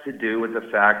had to do with the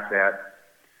fact that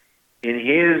in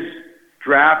his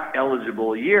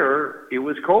draft-eligible year, it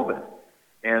was COVID.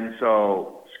 And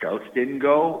so scouts didn't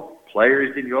go,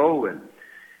 players didn't go, and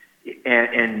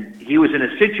he was in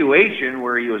a situation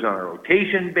where he was on a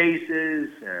rotation basis,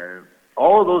 and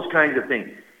all of those kinds of things.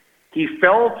 He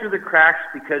fell through the cracks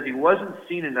because he wasn't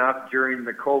seen enough during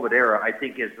the COVID era, I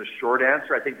think is the short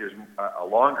answer. I think there's a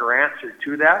longer answer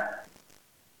to that.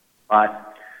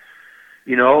 But,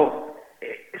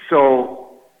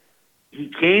 so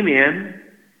he came in,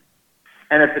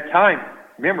 and at the time,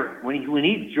 remember, when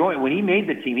he made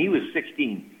the team, he was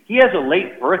 16. He has a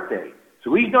late birthday,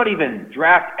 so he's not even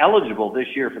draft eligible this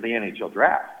year for the NHL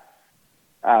draft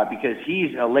because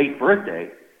he's a late birthday.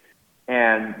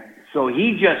 And so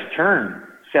he just turned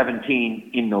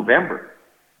 17 in November.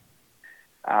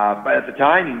 But at the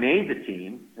time he made the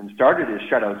team and started his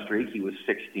shutout streak, he was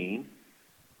 16.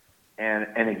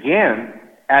 And again,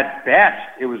 at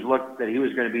best, it was looked that he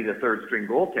was going to be the third-string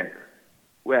goaltender.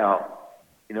 Well,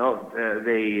 you know,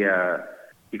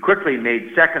 he quickly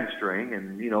made second string,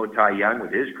 and, you know, Ty Young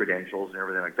with his credentials and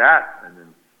everything like that. And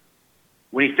then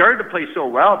when he started to play so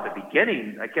well at the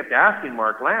beginning, I kept asking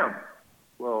Mark Lamb,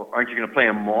 well, aren't you going to play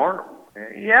him more?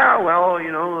 Yeah, well,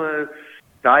 you know,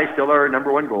 Ty's still our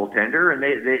number one goaltender, and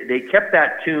they kept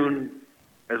that tune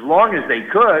as long as they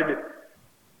could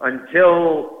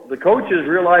until the coaches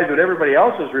realized what everybody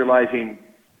else was realizing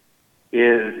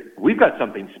is we've got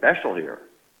something special here.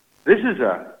 This is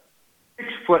a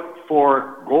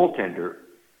 6'4" goaltender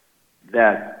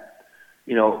that,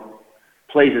 you know,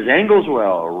 plays his angles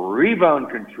well, rebound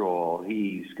control.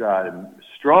 He's got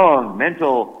strong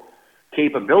mental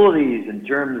capabilities in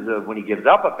terms of when he gives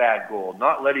up a bad goal,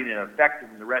 not letting it affect him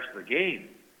in the rest of the game.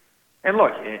 And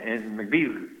look, and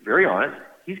McBee, very honest,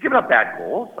 he's given up bad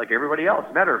goals like everybody else.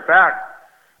 Matter of fact,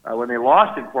 when they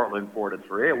lost in Portland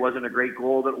 4-3, it wasn't a great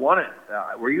goal that won it.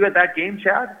 Were you at that game,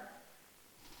 Chad?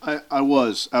 I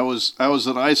was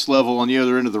at ice level on the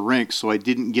other end of the rink, so I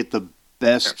didn't get the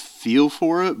best feel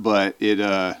for it, but it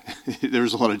there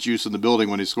was a lot of juice in the building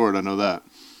when he scored. I know that.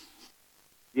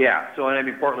 Yeah, so I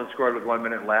mean, Portland scored with 1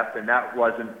 minute left, and that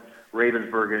wasn't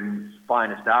Ravensburgen's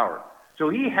finest hour. So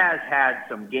he has had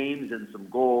some games and some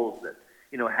goals that,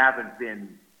 you know, haven't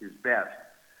been his best.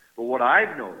 But what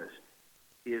I've noticed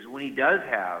is when he does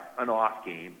have an off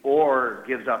game or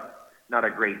gives up not a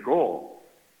great goal,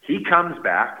 he comes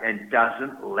back and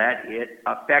doesn't let it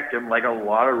affect him like a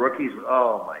lot of rookies.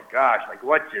 Oh my gosh, like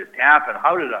what just happened?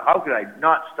 How could I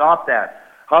not stop that?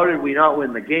 How did we not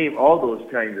win the game? All those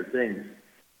kinds of things.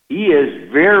 He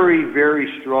is very,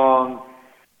 very strong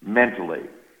mentally.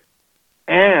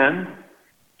 And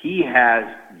he has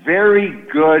very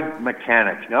good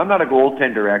mechanics. Now, I'm not a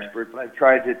goaltender expert, but I've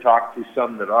tried to talk to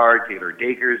some that are. Taylor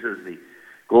Dakers is the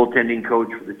goaltending coach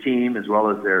for the team, as well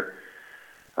as their,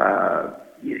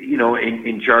 you know,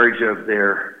 in charge of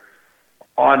their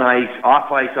on-ice,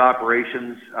 off-ice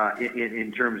operations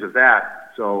in terms of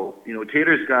that. So, you know,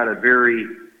 Taylor's got a very,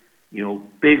 you know,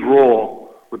 big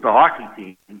role with the hockey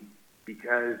team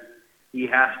because he's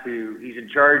in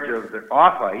charge of the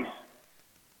off-ice,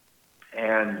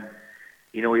 and,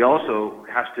 you know, he also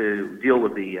has to deal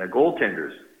with the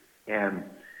goaltenders. And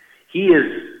he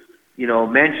is, you know,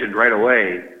 mentioned right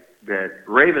away that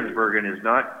Ravensburgen is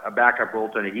not a backup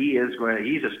goaltender.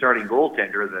 He's a starting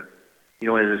goaltender that, you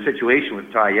know, is a situation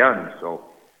with Ty Young. So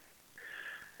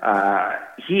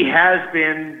he has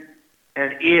been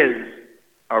and is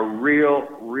a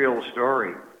real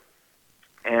story.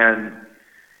 And,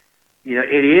 you know,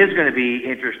 it is going to be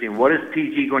interesting. What is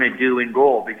PG going to do in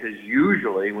goal? Because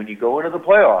usually when you go into the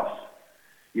playoffs,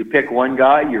 you pick one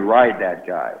guy, you ride that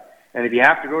guy. And if you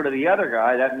have to go to the other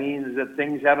guy, that means that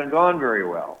things haven't gone very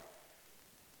well.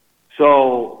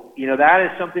 So, you know, that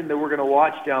is something that we're going to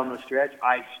watch down the stretch.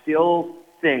 I still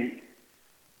think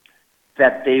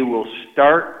that they will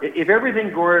start, if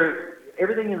everything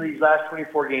in these last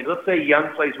 24 games, let's say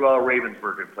Young plays well or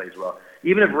Ravensburgen plays well,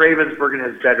 even if Ravensburgen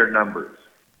has better numbers,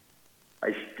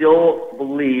 I still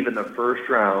believe in the first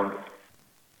round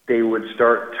they would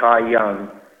start Ty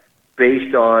Young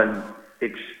based on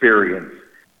experience.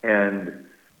 And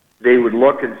they would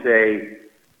look and say,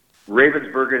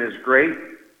 Ravensburgen is great.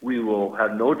 We will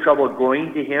have no trouble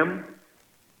going to him,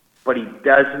 but he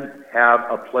doesn't have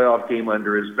a playoff game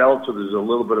under his belt, so there's a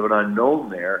little bit of an unknown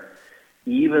there,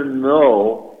 even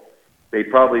though they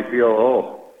probably feel,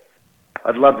 oh,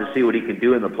 I'd love to see what he can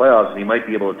do in the playoffs, and he might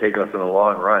be able to take us in a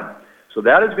long run. So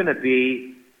that is going to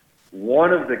be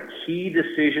one of the key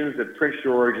decisions that Prince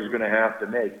George is going to have to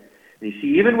make. And you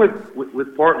see, even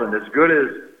with Portland, as good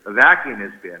as Avakian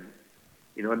has been,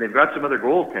 you know, and they've got some other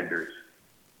goaltenders,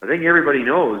 I think everybody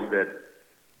knows that,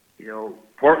 you know,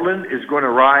 Portland is going to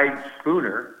ride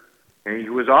Spooner, and he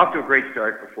was off to a great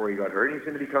start before he got hurt, and he's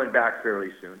going to be coming back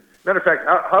fairly soon. Matter of fact,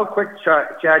 how quick,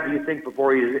 Chad, do you think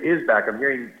before he is back? I'm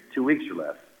hearing 2 weeks or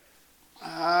less.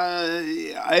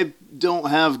 I don't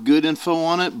have good info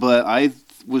on it, but I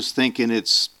was thinking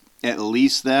it's at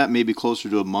least that, maybe closer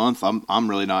to a month. I'm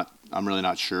really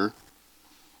not sure.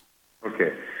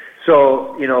 Okay,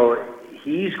 so you know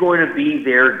he's going to be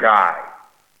their guy,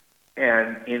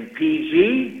 and in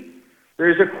PG,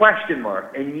 there's a question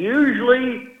mark, and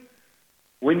usually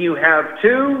when you have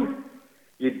two,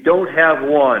 you don't have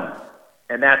one,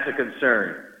 and that's a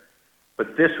concern.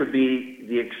 But this would be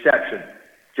the exception.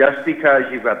 Just because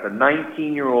you've got the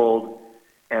 19-year-old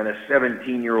and a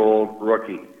 17-year-old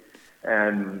rookie.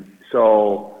 And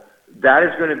so that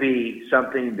is going to be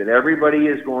something that everybody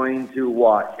is going to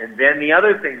watch. And then the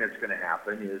other thing that's going to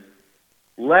happen is,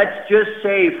 let's just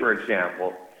say, for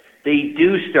example, they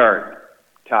do start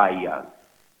Ty Young.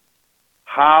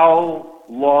 How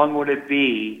long would it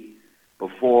be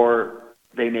before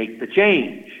they make the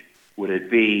change? Would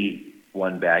it be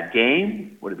one bad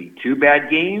game? Would it be two bad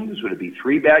games? Would it be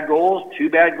three bad goals, two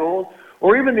bad goals?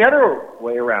 Or even the other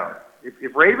way around,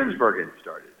 if Ravensburg had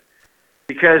started.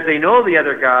 Because they know the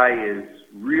other guy is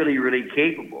really, really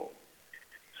capable.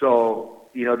 So,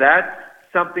 that's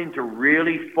something to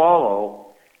really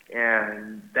follow.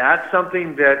 And that's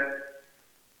something that,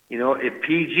 if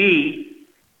PG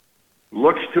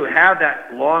looks to have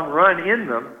that long run in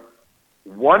them,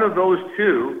 one of those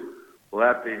two will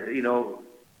have to,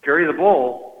 carry the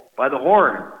bull by the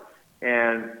horn.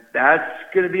 And that's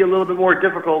going to be a little bit more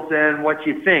difficult than what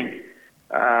you think,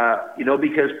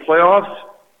 because playoffs,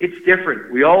 it's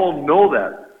different. We all know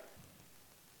that.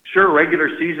 Sure, regular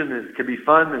season can be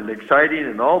fun and exciting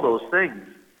and all those things,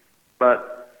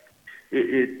 but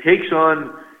it takes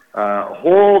on a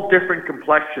whole different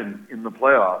complexion in the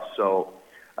playoffs. So,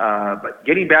 but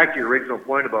getting back to your original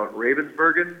point about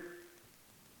Ravensburg,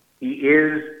 he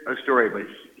is a story, but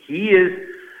he is,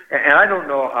 and I don't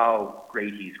know how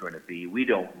great he's going to be. We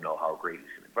don't know how great he's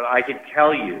going to be, but I can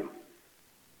tell you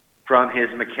from his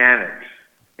mechanics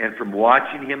and from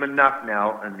watching him enough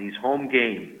now in these home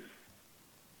games,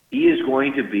 he is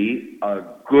going to be a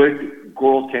good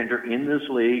goaltender in this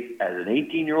league as an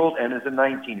 18-year-old and as a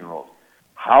 19-year-old.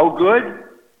 How good?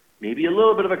 Maybe a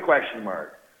little bit of a question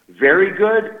mark. Very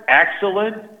good,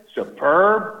 excellent,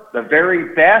 superb, the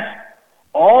very best.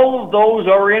 All of those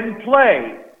are in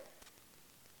play.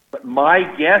 But my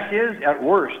guess is, at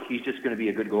worst, he's just going to be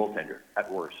a good goaltender,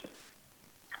 at worst.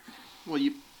 Well,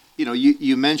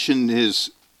 you mentioned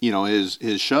his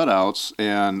shutouts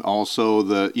and also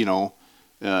the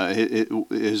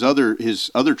his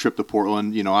other trip to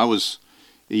Portland. I was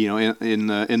in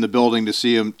the building to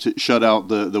see him shut out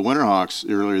the Winterhawks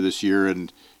earlier this year,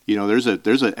 and there's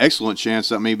an excellent chance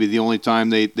that may be the only time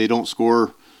they don't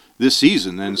score this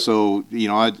season, and so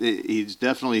he's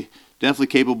definitely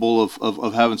capable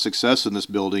of having success in this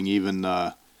building, even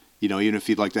even if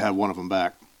he'd like to have one of them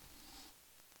back.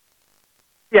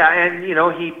 Yeah, and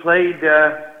he played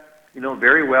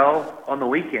very well on the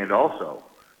weekend also,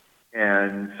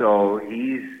 and so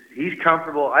he's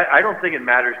comfortable. I don't think it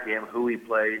matters to him who he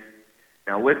plays.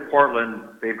 Now with Portland,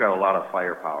 they've got a lot of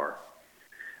firepower.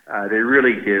 They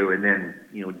really do. And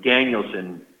then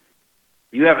Danielson,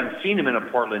 you haven't seen him in a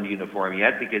Portland uniform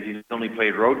yet because he's only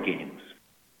played road games.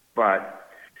 But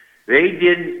they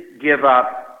didn't give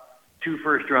up 2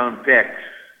 first-round picks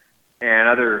and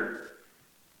other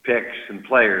picks and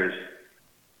players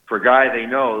for a guy they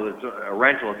know that's a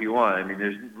rental if you want. I mean,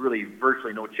 there's really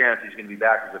virtually no chance he's going to be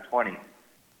back as a 20.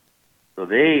 So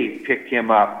they picked him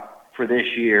up for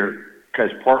this year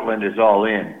because Portland is all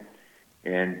in.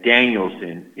 And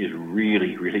Danielson is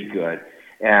really, really good.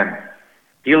 And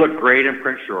he looked great in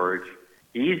Prince George.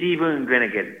 He's even going to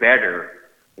get better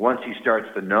once he starts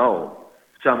to know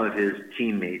some of his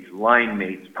teammates, line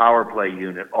mates, power play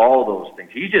unit, all those things.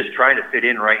 He's just trying to fit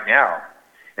in right now.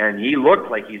 And he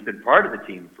looked like he's been part of the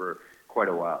team for quite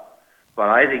a while. But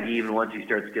I think even once he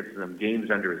starts getting some games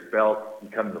under his belt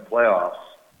and come to the playoffs,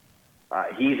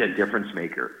 he's a difference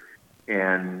maker.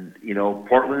 And,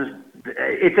 Portland's,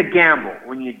 it's a gamble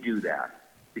when you do that.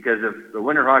 Because if the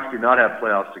Winterhawks do not have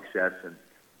playoff success,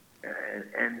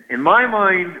 and in my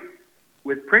mind,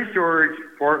 with Prince George,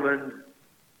 Portland,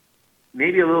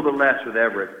 maybe a little bit less with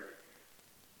Everett,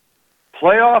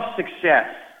 playoff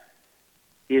success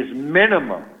is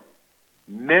minimum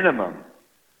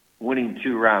winning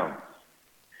 2 rounds.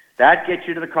 That gets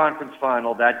you to the conference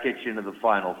final. That gets you into the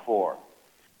Final Four.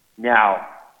 Now,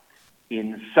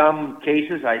 in some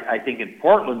cases, I think in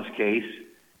Portland's case,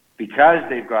 because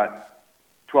they've got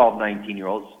 12,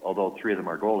 19-year-olds, although 3 of them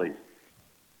are goalies,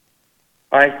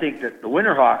 I think that the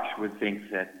Winterhawks would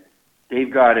think that they've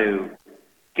got to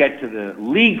get to the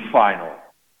league final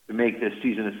to make this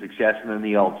season a success, and then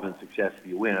the ultimate success if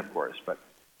you win, of course. But,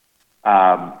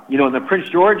 in the Prince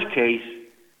George case,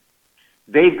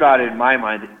 they've got, in my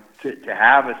mind, to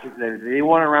have they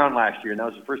won a round last year, and that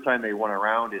was the first time they won a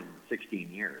round in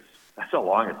 16 years. That's how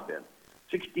long it's been.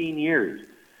 16 years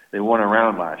they won a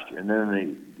round last year, and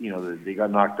then they got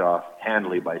knocked off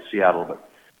handily by Seattle. But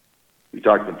we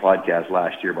talked in the podcast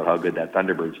last year about how good that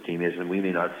Thunderbirds team is, and we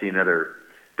may not see another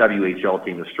WHL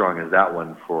team as strong as that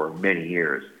one for many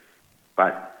years.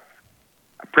 But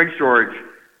Prince George,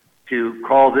 to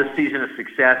call this season a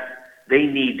success, they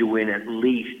need to win at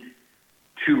least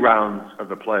 2 rounds of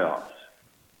the playoffs.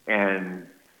 And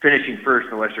finishing first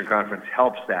in the Western Conference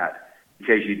helps that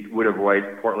because you would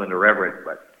avoid Portland or Everett.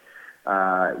 But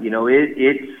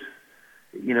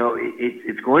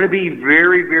it's going to be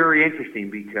very, very interesting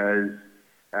because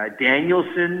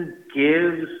Danielson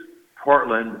gives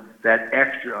Portland that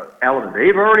extra element.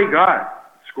 They've already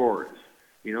got scores.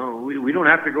 We don't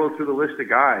have to go through the list of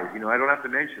guys. I don't have to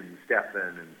mention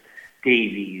Stefan and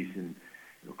Davies and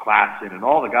Klassen and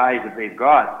all the guys that they've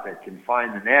got that can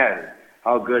find the net. And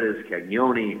how good is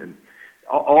Cagnoni and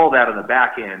all that on the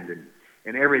back end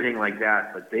and everything like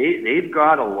that. But they've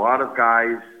got a lot of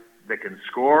guys that can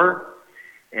score,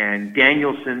 and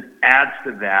Danielson adds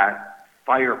to that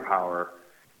firepower.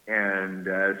 And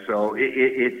so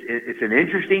it's an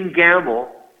interesting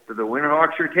gamble that the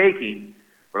Winterhawks are taking,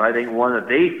 but I think one that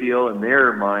they feel in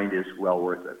their mind is well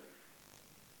worth it.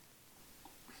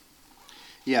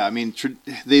 Yeah, I mean,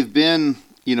 they've been,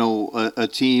 a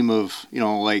team of,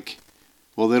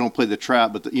 well, they don't play the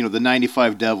trap, but the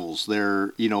 95 Devils.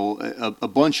 They're, a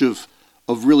bunch of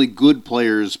really good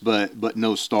players, but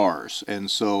no stars. And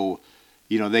so,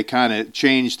 they kind of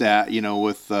changed that,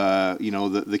 with,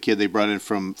 the kid they brought in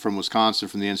from Wisconsin,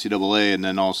 from the NCAA, and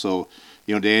then also,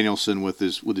 Danielson with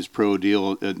his pro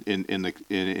deal in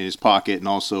his pocket, and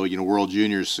also, World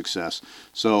Juniors success.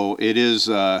 So it is,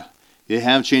 they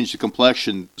have changed the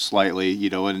complexion slightly,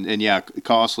 and yeah,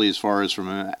 costly as far as from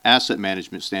an asset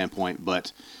management standpoint,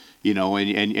 but,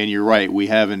 and you're right, we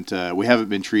haven't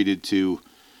been treated to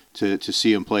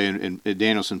see him play and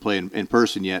Danielson play in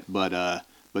person yet, but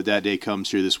that day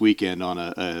comes here this weekend on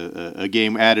a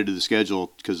game added to the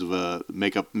schedule because of a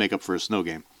makeup for a snow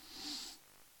game.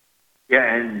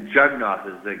 Yeah, and Jugnoth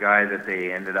is the guy that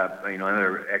they ended up,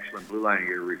 another excellent blue liner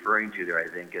you're referring to there, I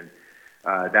think, and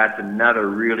that's another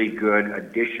really good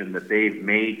addition that they've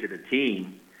made to the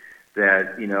team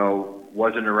that,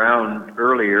 wasn't around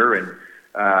earlier, and,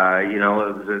 it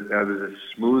was a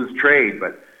smooth trade,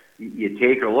 but you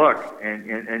take a look,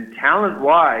 and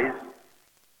talent-wise,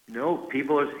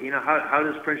 people are, how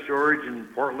does Prince George and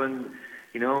Portland,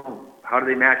 how do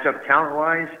they match up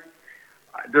talent-wise?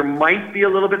 There might be a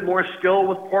little bit more skill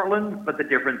with Portland, but the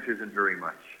difference isn't very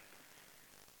much.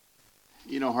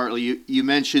 Hartley, you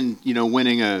mentioned,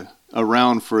 winning a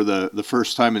round for the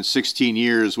first time in 16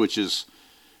 years, which is,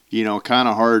 kind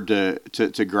of hard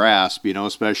to grasp,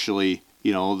 especially,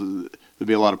 there'll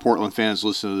be a lot of Portland fans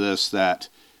listening to this that,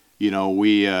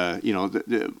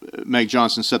 Meg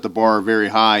Johnson set the bar very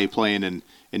high playing in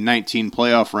 19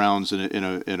 playoff rounds in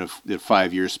a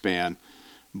 5-year span.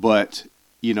 But,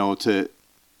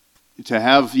 to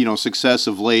have, success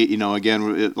of late, again,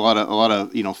 a lot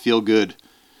of, feel good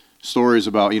stories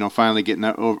about, finally getting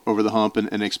over the hump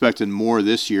and expecting more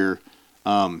this year.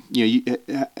 Have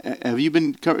you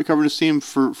been covering this team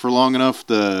for long enough?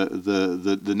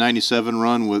 The 97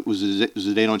 run was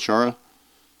Zdeno Chara?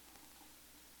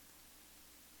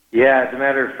 Yeah, as a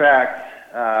matter of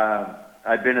fact,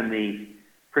 I've been in the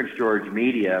Prince George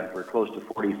media for close to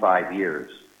 45 years.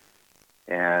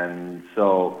 And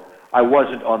so I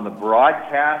wasn't on the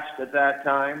broadcast at that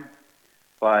time,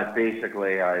 but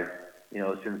basically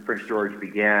since Prince George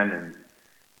began and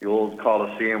the old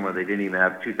Coliseum where they didn't even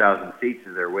have 2,000 seats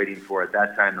as they're waiting for at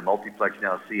that time, the multiplex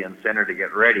now CN Center to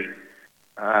get ready,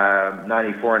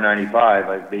 94, 95,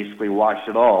 I basically watched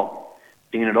it all,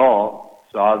 seen it all,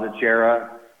 saw the Chera,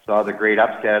 saw the great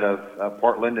upset of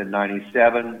Portland in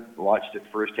 97, watched it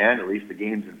firsthand, at least the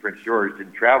games in Prince George,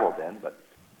 didn't travel then, but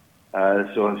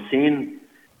so I've seen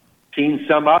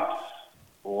some ups,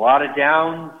 a lot of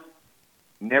downs,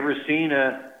 never seen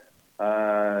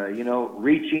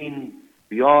reaching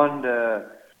beyond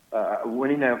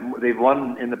winning. They've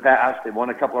won in the past. They've won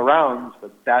a couple of rounds,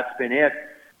 but that's been it.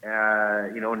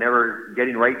 Never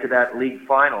getting right to that league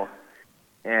final.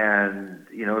 And,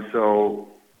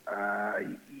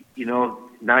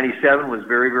 97 was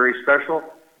very, very special.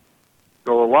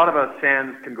 So a lot of us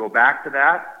fans can go back to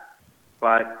that,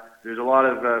 but there's a lot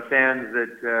of fans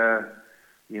that,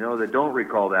 that don't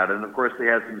recall that. And, of course, they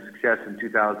had some success in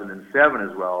 2007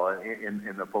 as well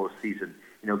in the postseason,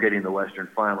 getting the Western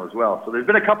Final as well. So there's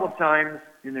been a couple of times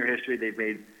in their history they've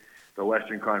made the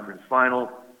Western Conference Final.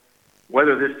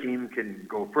 Whether this team can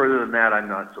go further than that, I'm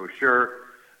not so sure.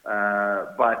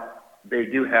 But they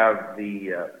do have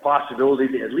the possibility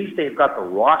that at least they've got the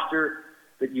roster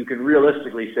that you can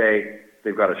realistically say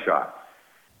they've got a shot.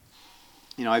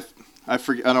 I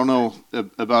forget. I don't know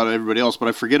about everybody else, but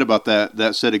I forget about that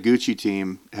Setaguchi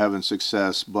team having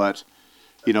success. But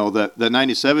that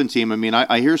 97 team. I mean,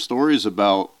 I hear stories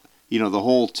about the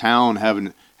whole town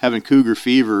having Cougar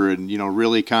fever and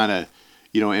really kind of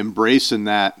embracing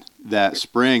that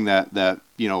spring that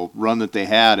run that they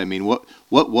had. I mean, what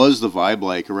was the vibe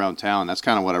like around town? That's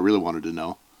kind of what I really wanted to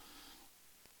know.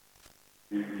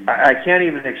 I can't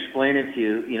even explain it to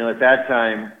you. At that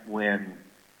time when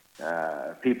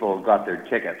people got their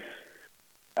tickets,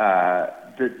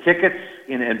 the tickets,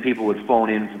 and people would phone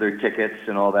in for their tickets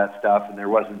and all that stuff, and there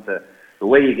wasn't the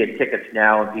way you get tickets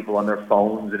now and people on their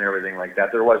phones and everything like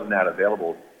that. There wasn't that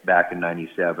available back in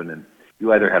 '97, and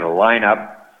you either had a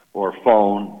lineup or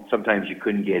phone. Sometimes you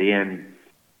couldn't get in.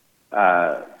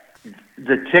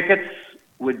 The tickets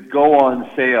would go on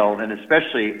sale, and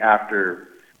especially after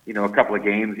a couple of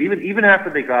games, even after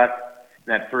they got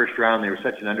that first round, they were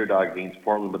such an underdog against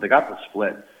Portland, but they got the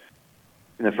split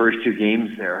in the first two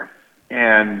games there,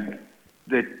 and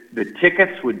the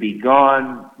tickets would be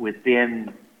gone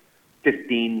within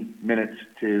 15 minutes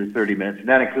to 30 minutes, and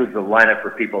that includes the lineup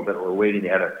for people that were waiting. They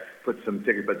had to put some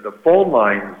tickets, but the phone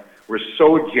lines were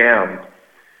so jammed.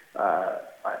 I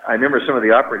remember some of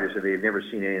the operators said they'd never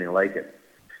seen anything like it.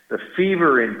 The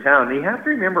fever in town. And you have to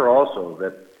remember also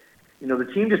that the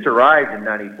team just arrived in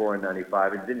 '94 and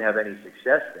 '95 and didn't have any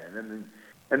success then.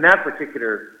 And that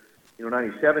particular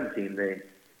 '97 team, they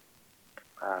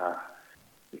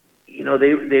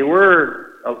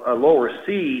were a lower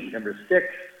seed, number 6,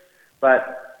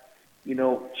 but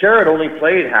Sherrod only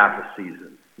played half a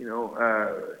season.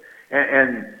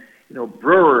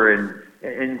 Brewer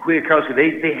and Kwiatkowski,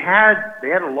 they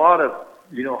had a lot of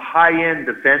high-end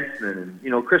defensemen,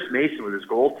 and Chris Mason with his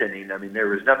goaltending. I mean, there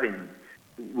was nothing.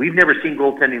 We've never seen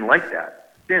goaltending like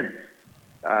that since.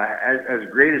 As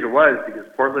great as it was, because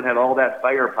Portland had all that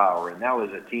firepower, and that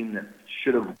was a team that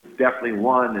should have definitely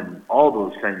won, and all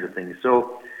those kinds of things.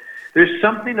 So there's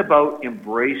something about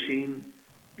embracing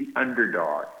the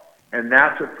underdog, and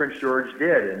that's what Prince George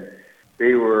did. And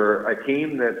they were a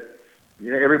team that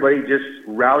everybody just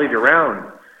rallied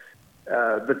around.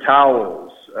 The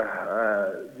towels,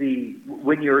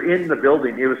 when you're in the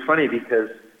building, it was funny because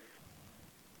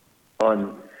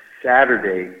on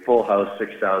Saturday, full house,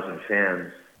 6,000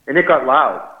 fans, and it got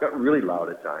loud, got really loud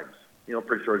at times.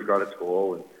 Prince George got its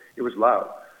goal, and it was loud.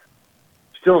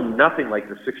 Still nothing like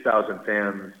the 6,000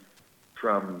 fans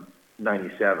from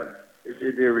 '97.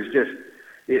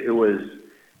 It was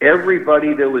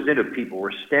everybody that was into people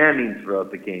were standing throughout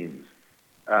the games.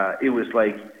 It was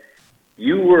like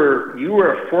you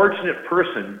were a fortunate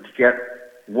person to get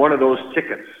one of those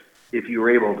tickets if you were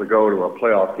able to go to a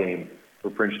playoff game for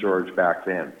Prince George back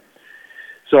then.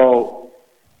 So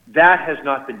that has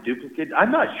not been duplicated.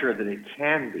 I'm not sure that it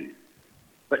can be.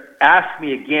 But ask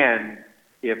me again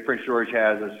if Prince George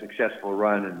has a successful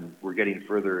run and we're getting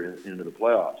further into the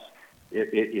playoffs,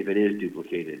 if it is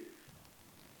duplicated.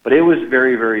 But it was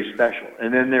very, very special.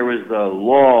 And then there was the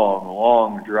long,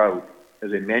 long drought,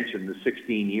 as I mentioned, the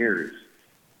 16 years.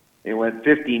 It went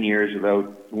 15 years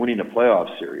without winning a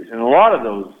playoff series. And a lot of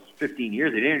those 15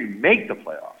 years, they didn't even make the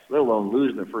playoffs, let alone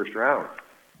lose in the first round.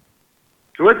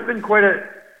 So it's been quite a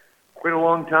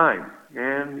long time.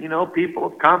 And, people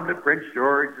have come to Prince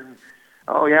George and,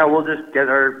 oh, yeah, we'll just get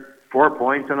our 4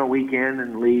 points on a weekend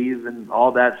and leave and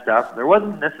all that stuff. There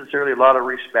wasn't necessarily a lot of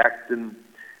respect. And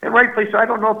rightfully so, I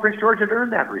don't know if Prince George had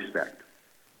earned that respect.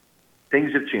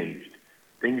 Things have changed.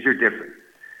 Things are different.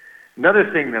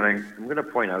 Another thing that I'm going to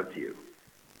point out to you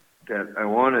that I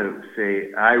want to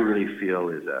say I really feel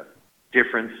is a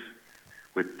difference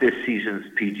with this season's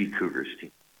PG Cougars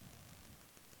team.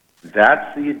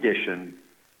 That's the addition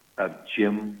of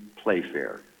Jim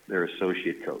Playfair, their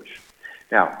associate coach.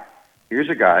 Now, here's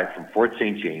a guy from Fort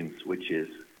St. James, which is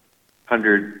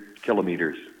 100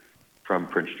 kilometers from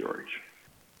Prince George.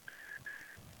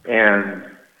 And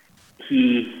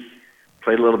he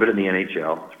played a little bit in the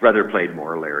NHL. His brother played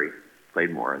more, Larry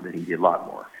played more, and then he did a lot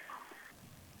more.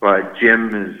 But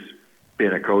Jim has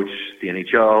been a coach at the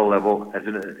NHL level, as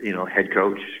a head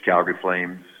coach, Calgary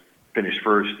Flames, finished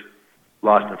first,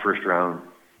 lost in the first round,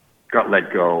 got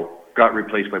let go, got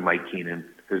replaced by Mike Keenan,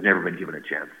 who's never been given a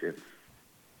chance since.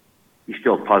 He's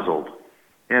still puzzled,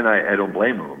 and I don't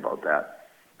blame him about that.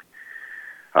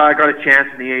 I got a chance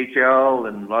in the AHL,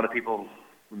 and a lot of people,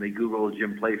 when they Google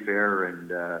Jim Playfair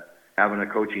and having a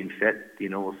coaching fit,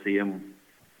 we'll see him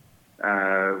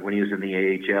when he was in the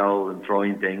AHL and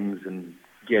throwing things and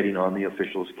getting on the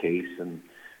official's case. And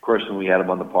of course, when we had him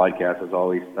on the podcast,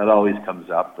 that always comes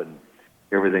up and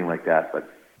everything like that. But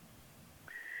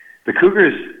the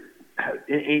Cougars,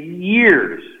 in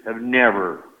years, have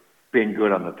never been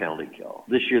good on the penalty kill.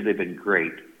 This year, they've been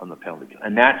great on the penalty kill,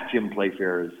 and that's Jim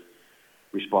Playfair's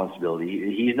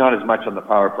responsibility. He's not as much on the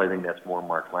power play. I think that's more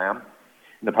Mark Lamb.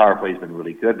 And the power play has been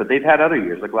really good, but they've had other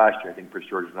years, like last year. I think Prince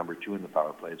George is number 2 in the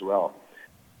power play as well.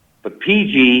 But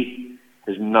PG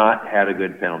has not had a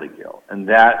good penalty kill. And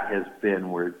that has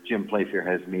been where Jim Playfair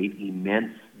has made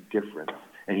immense difference.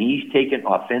 And he's taken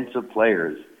offensive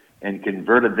players and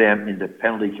converted them into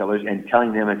penalty killers and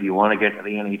telling them if you want to get to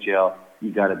the NHL,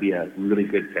 you got to be a really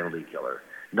good penalty killer,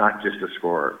 not just a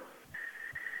scorer.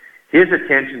 His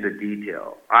attention to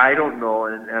detail, I don't know,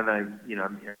 and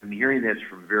I'm hearing this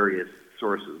from various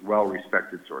sources,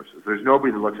 well-respected sources. There's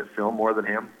nobody that looks at film more than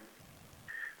him.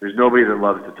 There's nobody that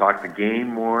loves to talk the game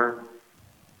more.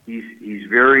 He's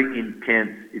very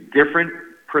intense, different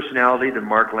personality than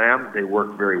Mark Lamb. They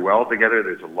work very well together.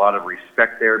 There's a lot of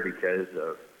respect there because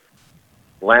of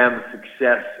Lamb's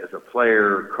success as a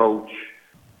player, coach.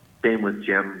 Same with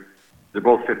Jim. They're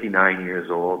both 59 years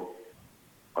old.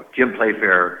 Jim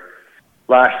Playfair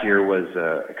last year was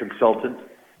a consultant.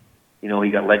 He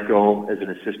got let go as an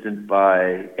assistant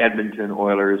by Edmonton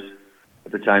Oilers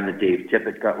at the time that Dave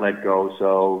Tippett got let go.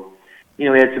 So, he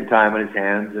had some time on his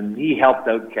hands, and he helped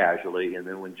out casually. And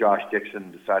then when Josh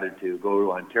Dixon decided to go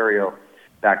to Ontario,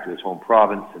 back to his home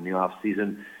province in the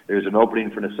off-season, there's an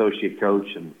opening for an associate coach.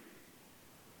 And,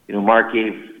 Mark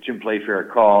gave Jim Playfair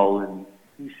a call, and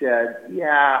he said,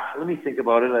 yeah, let me think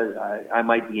about it. I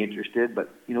might be interested. But,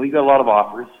 he got a lot of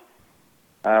offers.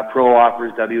 Pro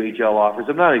offers, WHL offers.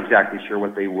 I'm not exactly sure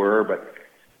what they were, but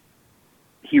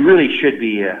he really should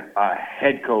be a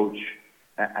head coach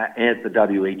at the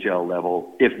WHL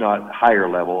level, if not higher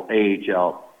level,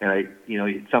 AHL. And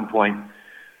at some point,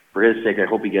 for his sake, I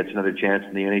hope he gets another chance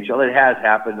in the NHL. It has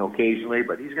happened occasionally,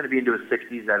 but he's going to be into his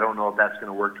 60s. I don't know if that's going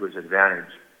to work to his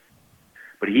advantage.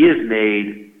 But he has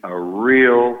made a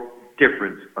real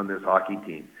difference on this hockey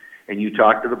team. And you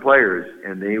talk to the players,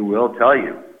 and they will tell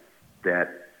you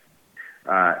that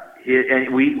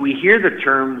and we hear the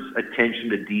terms attention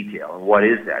to detail. And what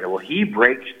is that? Well, he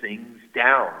breaks things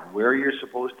down, where you're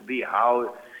supposed to be,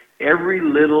 how every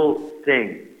little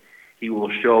thing he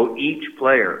will show each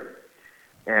player.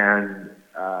 And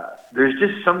there's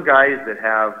just some guys that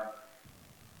have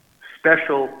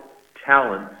special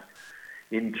talents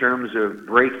in terms of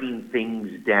breaking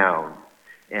things down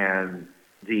and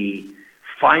the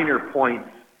finer points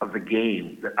of the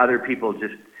game that other people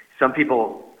some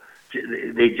people,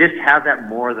 they just have that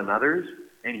more than others,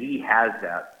 and he has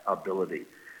that ability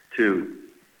to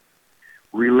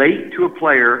relate to a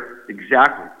player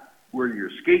exactly where your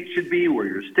skate should be, where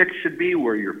your stick should be,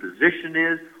 where your position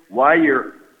is,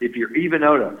 if you're even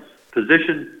out of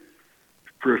position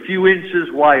for a few inches,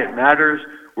 why it matters,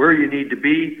 where you need to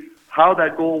be, how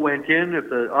that goal went in, if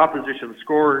the opposition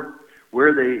scored,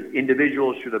 where the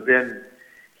individual should have been.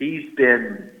 He's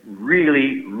been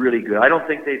really, really good. I don't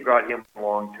think they've got him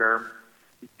long term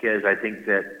because I think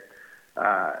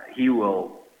that he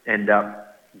will end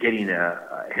up getting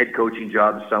a head coaching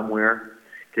job somewhere.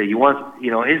 He wants,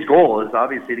 his goal is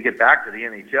obviously to get back to the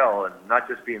NHL and not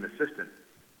just be an assistant.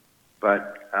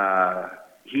 But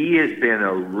he has been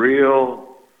a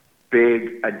real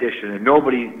big addition, and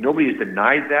nobody has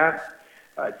denied that.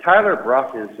 Tyler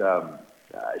Bruff is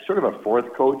sort of a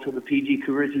fourth coach with the PG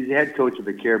Cougars. He's the head coach of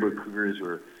the Caribou Cougars, who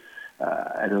are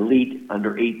an elite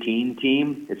under-18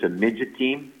 team. It's a midget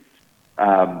team.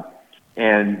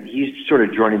 And he's sort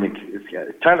of joining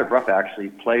Tyler Bruff actually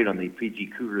played on the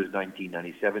PG Cougars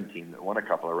 1997 team that won a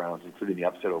couple of rounds, including the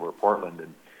upset over Portland.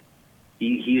 And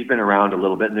he's been around a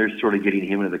little bit, and they're sort of getting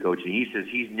him into the coaching. He says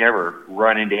he's never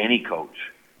run into any coach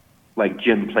like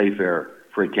Jim Playfair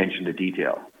for attention to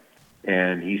detail.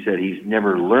 And he said he's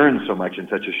never learned so much in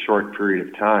such a short period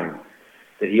of time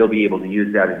that he'll be able to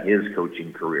use that in his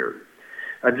coaching career.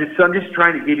 I'm just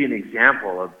trying to give you an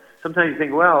example of, sometimes you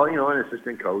think, well, an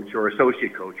assistant coach or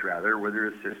associate coach rather, whether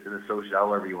assistant, associate,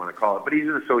 however you want to call it, but he's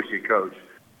an associate coach.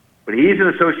 But he's an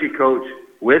associate coach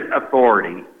with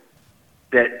authority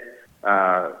that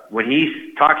when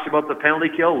he talks about the penalty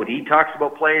kill, when he talks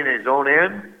about playing in his own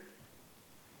end,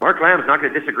 Mark Lamb's not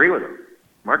going to disagree with him.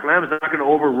 Mark Lamb is not going to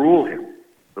overrule him.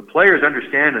 The players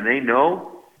understand and they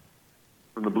know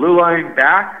from the blue line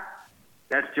back,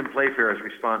 that's Jim Playfair's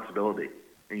responsibility.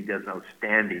 And he does an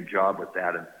outstanding job with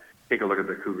that. And take a look at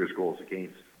the Cougars' goals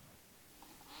against.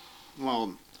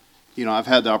 Well, I've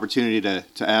had the opportunity to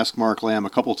ask Mark Lamb a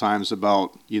couple times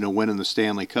about, winning the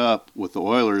Stanley Cup with the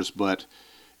Oilers, but,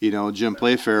 Jim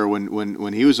Playfair,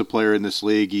 when he was a player in this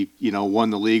league, he, won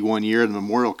the league one year and the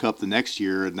Memorial Cup the next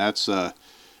year, and that's,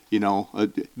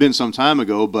 been some time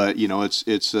ago, but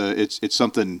it's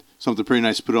something pretty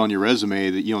nice to put on your resume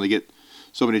that they get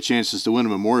so many chances to win a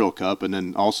Memorial Cup and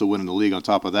then also winning the league on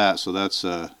top of that. So that's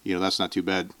that's not too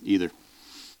bad either.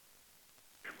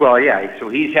 Well, yeah. So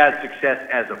he's had success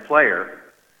as a player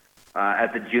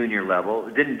at the junior level.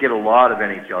 Didn't get a lot of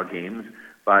NHL games,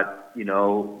 but,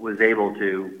 was able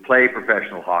to play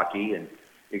professional hockey and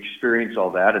experience all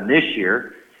that. And this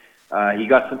year, he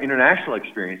got some international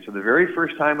experience for the very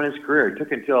first time in his career. It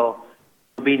took until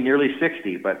being nearly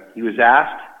 60, but he was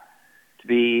asked to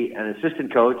be an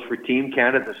assistant coach for Team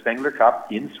Canada at the Spengler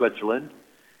Cup in Switzerland.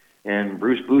 And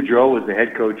Bruce Boudreau was the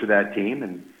head coach of that team,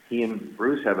 and he and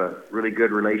Bruce have a really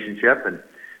good relationship, and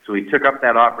so he took up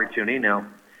that opportunity. Now,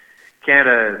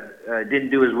 Canada didn't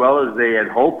do as well as they had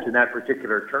hoped in that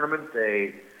particular tournament.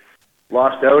 They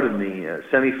lost out in the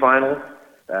semifinal.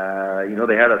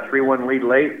 They had a 3-1 lead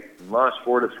late and lost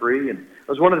 4-3, and it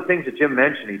was one of the things that Jim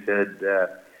mentioned. He said,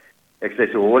 they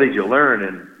said, well, what did you learn?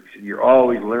 And he said, you're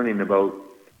always learning about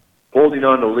holding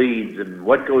on to leads and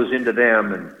what goes into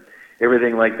them and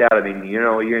everything like that. I mean,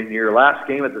 you're in your last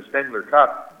game at the Spengler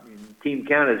Cup. Team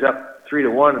Canada's up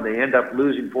 3-1, and they end up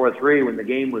losing 4-3 when the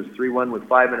game was 3-1 with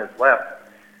 5 minutes left.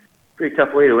 Pretty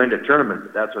tough way to end a tournament,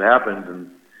 but that's what happens.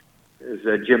 And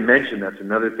as Jim mentioned, that's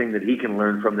another thing that he can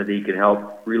learn from, that he can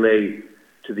help relay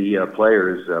to the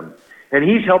players. And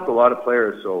he's helped a lot of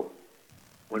players. So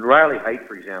when Riley Heidt,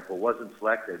 for example, wasn't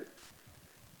selected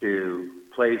to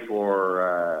play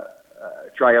for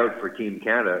try out for Team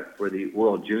Canada for the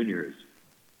World Juniors,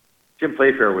 Jim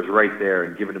Playfair was right there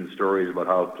and giving him stories about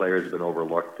how players have been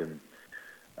overlooked, and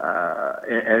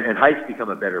Height's become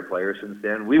a better player since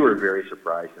then. We were very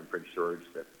surprised in Prince George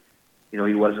that he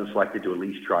wasn't selected to at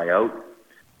least try out.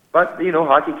 But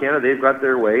Hockey Canada, they've got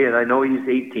their way, and I know he's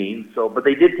 18. But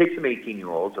they did take some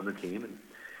 18-year-olds on the team and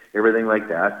everything like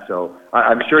that. So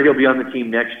I'm sure he'll be on the team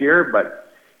next year.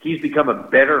 But he's become a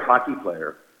better hockey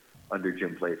player under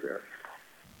Jim Playfair.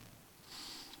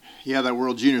 Yeah, that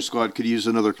World Junior squad could use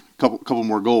another couple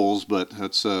more goals, but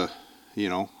that's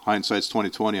hindsight's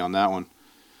 20/20 on that one.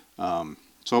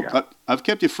 Yeah. I've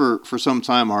kept you for some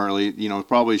time, Hartley.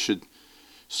 Probably should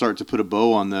start to put a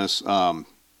bow on this.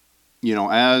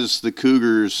 As the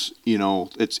Cougars,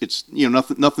 it's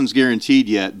nothing's guaranteed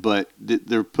yet, but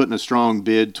they're putting a strong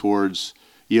bid towards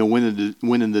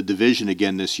winning the division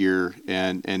again this year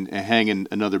and hanging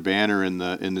another banner in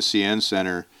the CN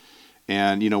Center.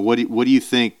 And what do you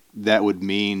think that would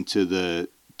mean to the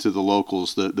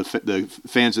locals, the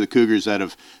fans of the Cougars that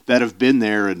have been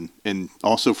there, and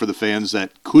also for the fans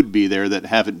that could be there that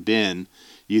haven't been?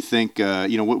 You think how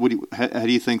do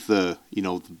you think the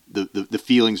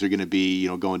feelings are going to be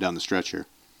going down the stretch here?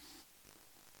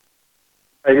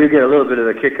 I do get a little bit of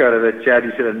a kick out of it, Chad.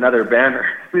 You said another banner.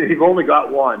 You've only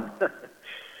got one.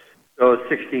 So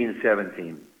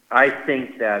 16-17. I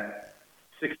think that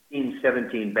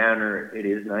 16-17 banner, it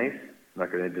is nice. I'm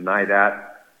not going to deny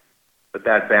that. But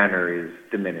that banner is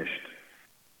diminished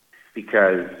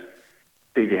because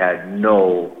they had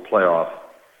no playoff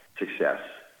success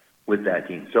with that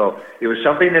team. So it was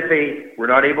something that they were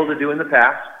not able to do in the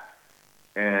past.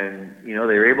 And, they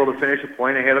were able to finish a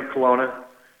point ahead of Kelowna.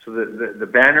 So the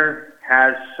banner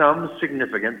has some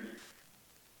significance,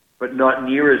 but not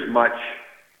near as much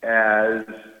as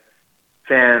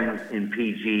fans in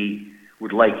PG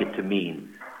would like it to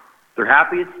mean. They're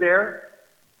happy it's there.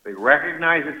 They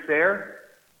recognize it's there.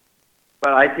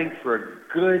 But I think for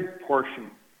a good portion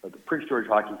of the Prince George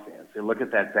hockey fans, they look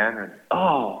at that banner and,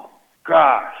 oh,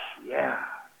 gosh, yeah.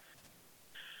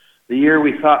 The year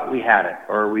we thought we had it,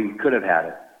 or we could have had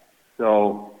it.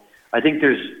 So I think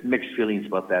there's mixed feelings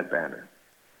about that banner.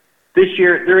 This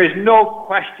year, there is no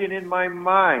question in my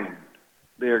mind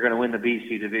they're going to win the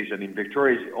BC division. I mean,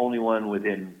 Victoria's the only one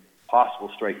within possible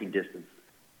striking distance.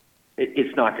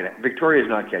 It's not going to. Victoria's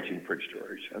not catching Prince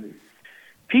George. I mean,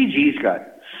 PG's got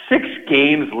 6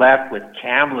 games left with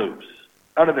Kamloops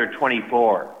out of their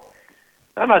 24.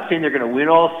 I'm not saying they're going to win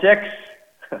all 6,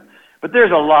 but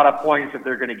there's a lot of points that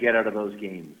they're going to get out of those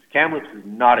games. Kamloops is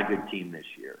not a good team this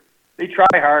year. They try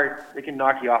hard. They can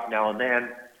knock you off now and then.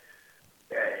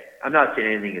 I'm not saying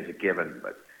anything is a given,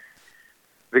 but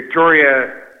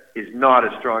Victoria is not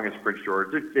as strong as Prince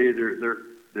George.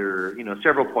 They're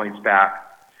several points back.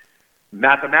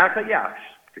 Mathematically, yeah,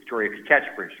 Victoria could catch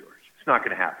Prince George. It's not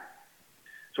going to happen.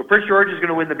 So Prince George is going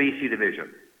to win the BC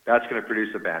division. That's going to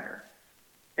produce a banner.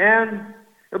 And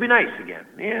it'll be nice again.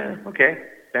 Yeah, okay.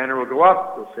 Banner will go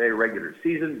up. They'll say regular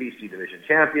season, BC division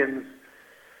champions,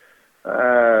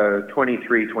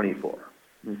 23-24.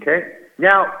 Okay?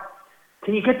 Now,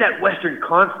 can you get that Western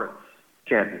Conference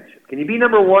championship? Can you be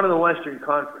number 1 in the Western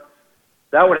Conference?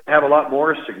 That would have a lot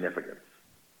more significance.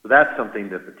 So that's something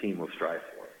that the team will strive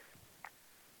for.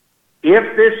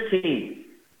 If this team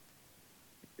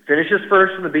finishes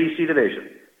first in the BC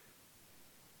division,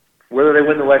 whether they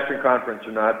win the Western Conference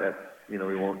or not, that's, we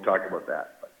won't talk about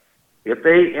that. But if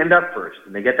they end up first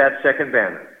and they get that second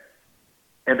banner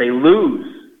and they lose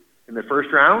in the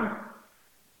first round,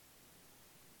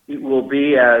 it will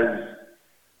be as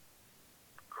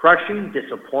crushing,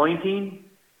 disappointing,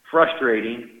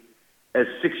 frustrating as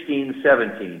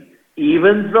 16-17,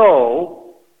 even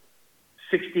though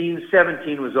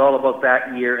 16-17 was all about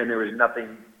that year and there was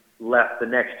nothing left the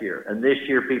next year. And this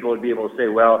year people would be able to say,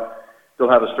 well,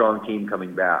 they'll have a strong team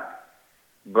coming back.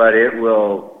 But it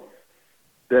will,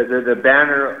 the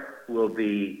banner will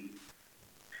be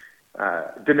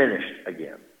diminished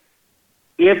again.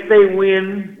 If they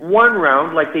win one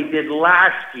round like they did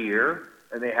last year,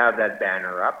 and they have that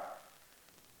banner up,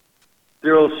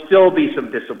 there will still be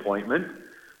some disappointment,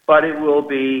 but it will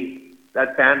be,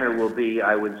 that banner will be,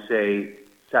 I would say,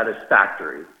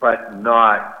 satisfactory, but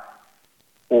not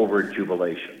over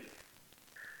jubilation.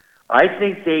 I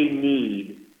think they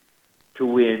need to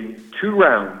win 2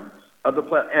 rounds of the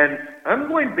play, and I'm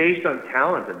going based on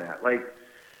talent in that. Like,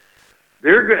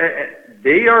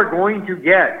 they are going to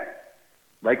get,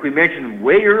 like we mentioned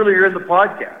way earlier in the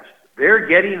podcast, they're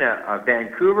getting a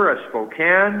Vancouver, a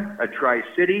Spokane, a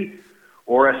Tri-City,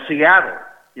 or a Seattle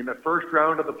in the first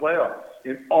round of the playoffs,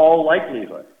 in all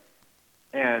likelihood.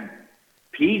 And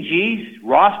PG's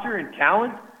roster and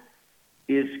talent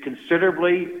is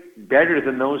considerably better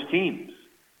than those teams.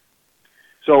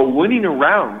 So winning a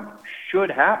round should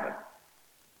happen.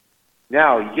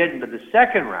 Now, you get into the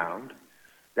second round,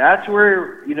 that's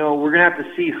where, we're going to have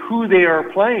to see who they are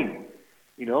playing,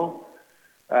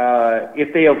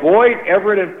 If they avoid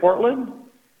Everett and Portland,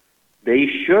 they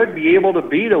should be able to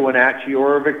beat a Wenatchee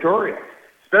or a Victoria,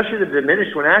 especially the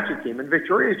diminished Wenatchee team. And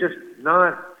Victoria's just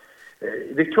not...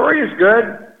 Victoria's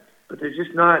good, but they're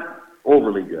just not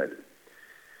overly good.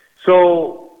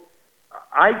 So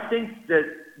I think that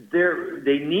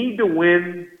they need to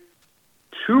win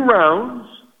 2 rounds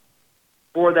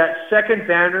for that second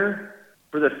banner,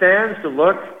 for the fans to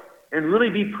look and really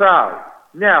be proud.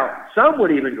 Now, some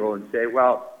would even go and say,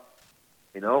 well,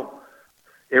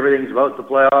 everything's about the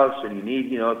playoffs, and you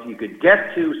need, if you could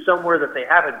get to somewhere that they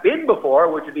haven't been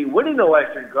before, which would be winning the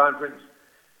Western Conference,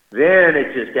 then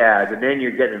it just adds, and then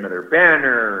you're getting another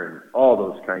banner and all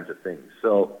those kinds of things.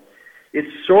 So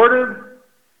it's sort of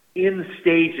in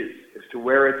stages as to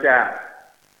where it's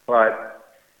at. But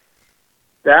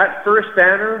that first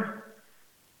banner,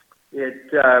 it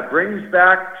brings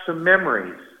back some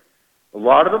memories. A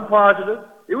lot of them positive.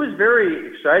 It was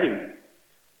very exciting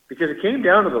because it came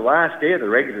down to the last day of the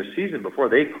regular season before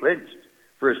they clinched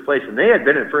first place, and they had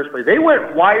been in first place. They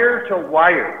went wire to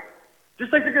wire,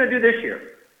 just like they're going to do this year.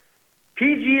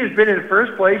 PG has been in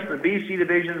first place in the BC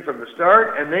division from the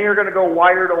start, and they are going to go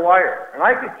wire to wire. And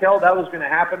I could tell that was going to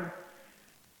happen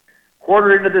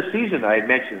quarter into the season. I had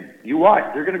mentioned, you watch,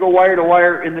 they're going to go wire to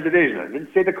wire in the division. I didn't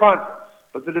say the conference,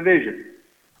 but the division.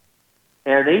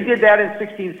 And they did that in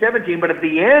 16-17, but at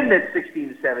the end at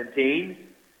 16-17,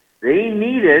 they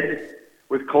needed,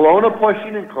 with Kelowna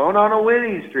pushing and Kelowna on a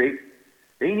winning streak,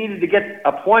 they needed to get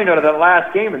a point out of that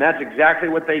last game, and that's exactly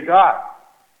what they got.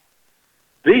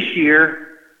 This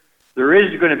year, there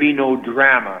is going to be no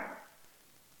drama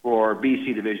for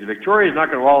BC Division. Victoria's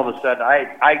not going to all of a sudden,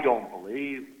 I don't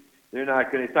believe, it's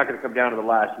not going to come down to the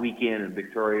last weekend and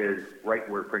Victoria is right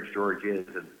where Prince George is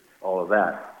and all of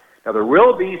that. Now, there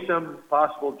will be some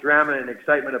possible drama and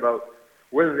excitement about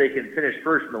whether they can finish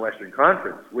first in the Western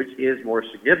Conference, which is more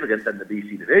significant than the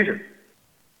BC Division,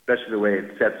 especially the way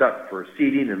it sets up for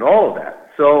seeding and all of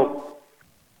that. So,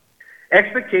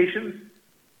 expectations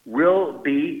will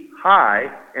be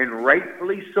high, and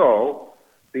rightfully so,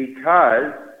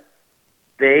 because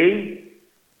they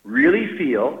really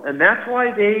feel, and that's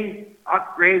why they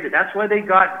upgraded, that's why they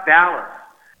got Dallas,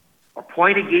 a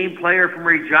point-a-game player from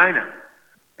Regina.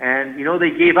 And,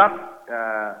 they gave up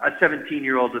a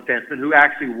 17-year-old defenseman who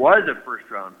actually was a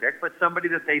first-round pick, but somebody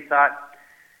that they thought,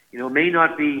 may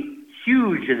not be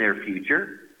huge in their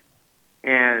future.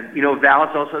 And, Dallas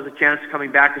also has a chance of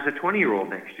coming back as a 20-year-old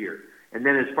next year. And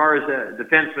then as far as the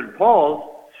defenseman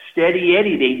Paul, steady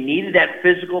Eddie, they needed that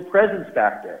physical presence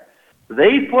back there.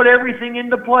 They put everything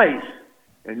into place.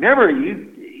 And remember,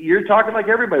 you're talking like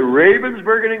everybody.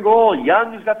 Ravensburg in goal.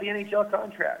 Young's got the NHL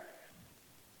contract.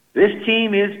 This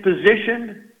team is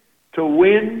positioned to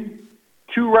win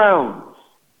 2 rounds.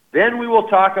 Then we will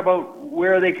talk about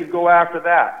where they could go after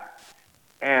that.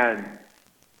 And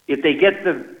if they get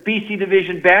the BC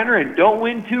Division banner and don't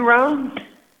win 2 rounds,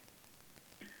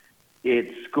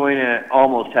 it's going to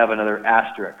almost have another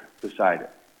asterisk beside it,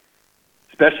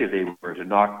 especially if they were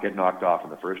to get knocked off in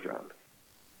the first round.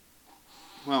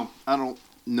 Well, I don't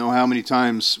know how many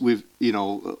times we've,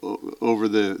 over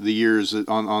the years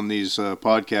on these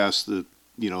podcasts,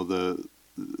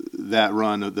 that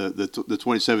run of the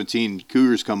 2017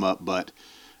 Cougars come up, but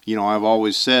I've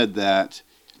always said that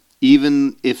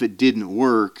even if it didn't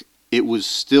work, it was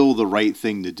still the right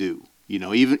thing to do.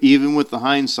 Even with the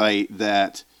hindsight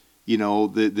that,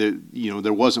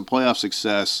 there wasn't playoff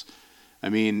success. I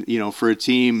mean, for a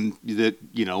team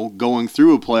that, going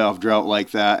through a playoff drought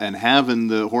like that and having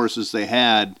the horses they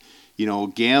had,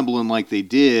 gambling like they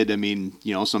did, I mean,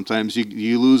 sometimes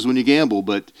you lose when you gamble,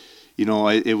 but,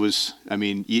 it was, I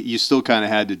mean, you still kind of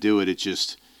had to do it. It's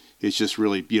just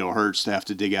really, hurts to have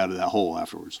to dig out of that hole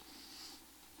afterwards.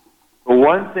 Well,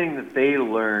 one thing that they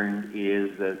learned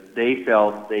is that they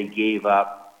felt they gave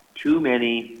up too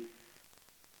many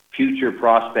future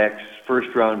prospects,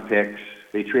 first-round picks.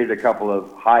 They traded a couple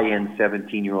of high-end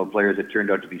 17-year-old players that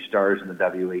turned out to be stars in the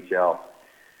WHL.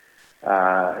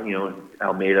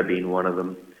 Almeida being one of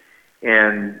them.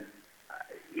 And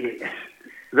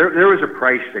there was a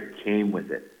price that came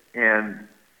with it. And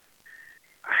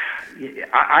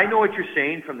I know what you're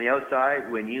saying from the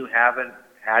outside. When you haven't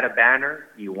had a banner,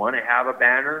 you want to have a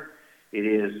banner.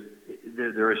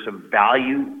 There is some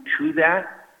value to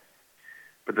that.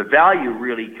 But the value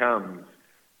really comes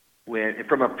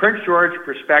from a Prince George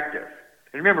perspective.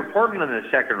 And remember, Portland in the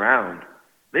second round,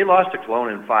 they lost to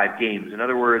Kelowna in 5 games. In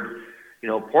other words,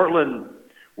 Portland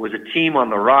was a team on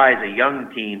the rise, a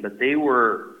young team, but they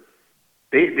were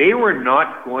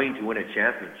not going to win a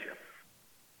championship.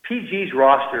 PG's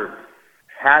roster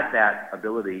had that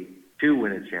ability to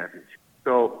win a championship.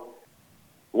 So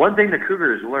one thing the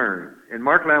Cougars learned, and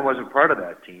Mark Lamb wasn't part of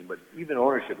that team, but even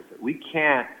ownership said,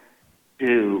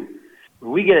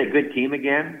 when we get a good team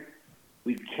again,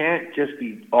 we can't just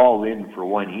be all in for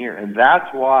 1 year. And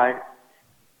that's why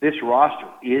this roster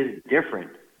is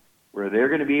different, where they're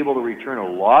going to be able to return a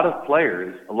lot of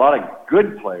players, a lot of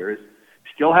good players,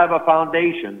 still have a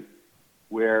foundation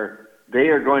where they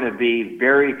are going to be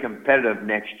very competitive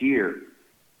next year.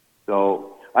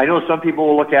 So I know some people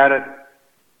will look at it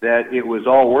that it was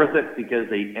all worth it because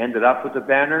they ended up with the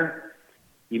banner.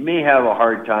 You may have a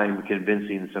hard time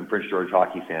convincing some Prince George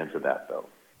hockey fans of that, though.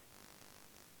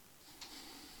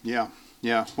 Yeah.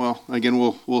 Well, again,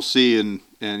 we'll see, and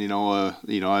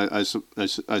I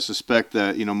suspect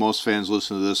that most fans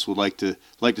listening to this would like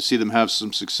to see them have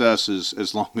some success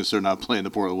as long as they're not playing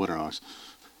the Portland Winterhawks.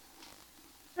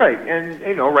 Right,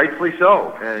 and rightfully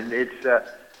so, and it's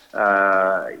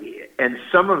and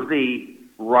some of the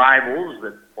rivals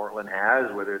that Portland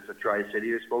has, whether it's a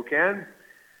Tri-City or Spokane,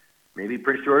 maybe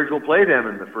Prince George will play them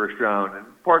in the first round, and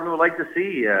Portland would like to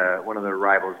see one of their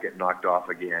rivals get knocked off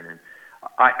again. And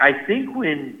I think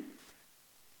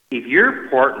if you're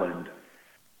Portland,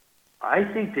 I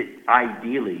think that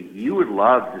ideally you would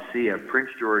love to see a Prince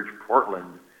George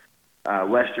Portland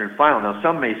Western final. Now,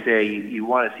 some may say you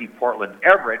want to see Portland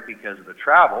Everett because of the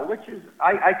travel, which is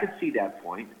I could see that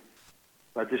point.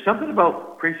 But there's something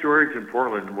about Prince George and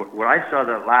Portland, what I saw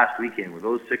that last weekend with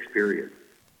those 6 periods.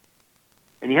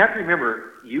 And you have to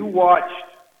remember, you watched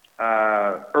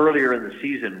earlier in the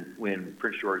season when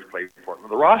Prince George played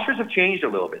Portland. The rosters have changed a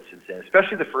little bit since then,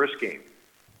 especially the first game.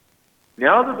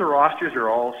 Now that the rosters are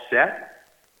all set,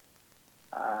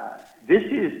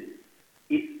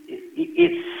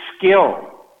 it's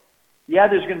skill. Yeah,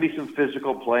 there's going to be some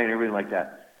physical play and everything like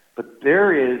that. But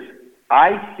there is,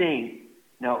 I think,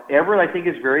 now Everett I think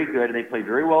is very good and they play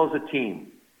very well as a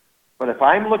team. But if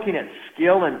I'm looking at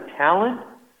skill and talent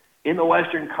in the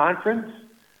Western Conference,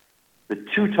 the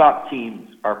 2 top teams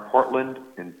are Portland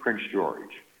and Prince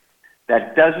George.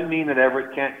 That doesn't mean that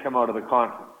Everett can't come out of the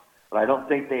conference. But I don't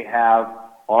think they have,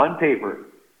 on paper,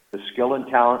 the skill and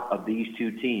talent of these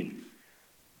 2 teams.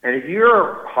 And if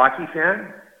you're a hockey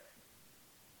fan,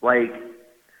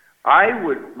 I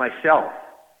would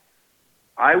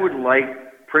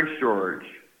like Prince George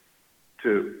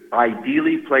to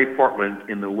ideally play Portland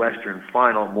in the Western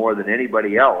Final more than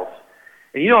anybody else.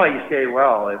 And how you say,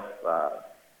 well, if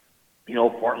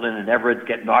Portland and Everett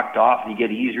get knocked off and you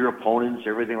get easier opponents,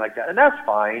 everything like that, and that's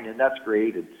fine and that's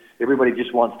great, and everybody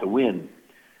just wants to win.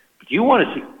 But you want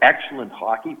to see excellent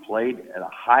hockey played at a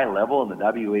high level in the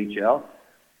WHL.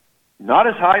 Not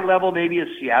as high level maybe as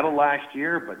Seattle last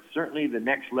year, but certainly the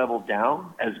next level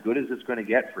down, as good as it's going to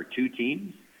get for 2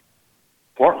 teams.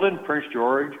 Portland, Prince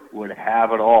George would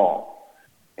have it all.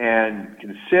 And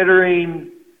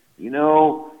considering, a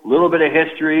little bit of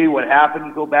history, what happened,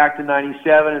 you go back to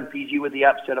 97 and PG with the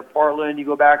upset of Portland. You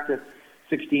go back to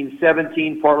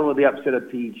 16-17, Portland with the upset of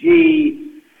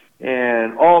PG,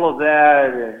 and all of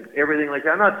that and everything like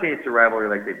that. I'm not saying it's a rivalry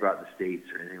like they brought the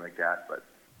States or anything like that, but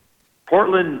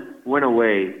Portland went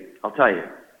away. I'll tell you,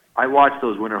 I watched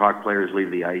those Winterhawk players leave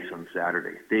the ice on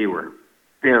Saturday. They were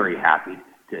very happy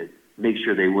to make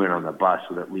sure they win on the bus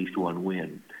with at least one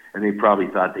win. And they probably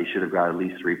thought they should have got at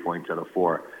least 3 points out of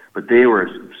 4. But they were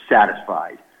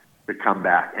satisfied to come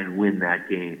back and win that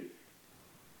game.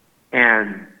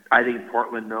 And I think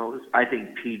Portland knows. I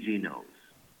think PG knows.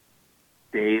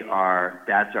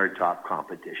 That's our top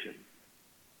competition.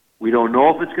 We don't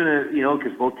know if it's going to,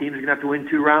 because both teams are going to have to win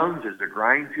 2 rounds. There's a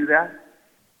grind to that.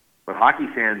 But hockey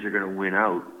fans are going to win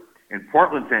out. And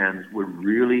Portland fans would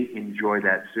really enjoy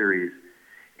that series.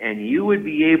 And you would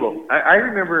be able, I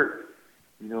remember,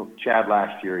 Chad,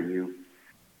 last year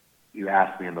you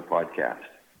asked me on the podcast,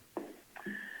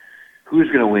 who's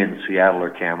going to win, Seattle or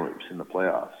Kamloops in the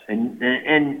playoffs?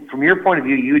 And from your point of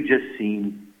view, you had just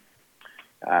seen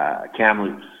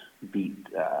Kamloops beat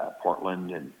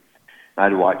Portland, and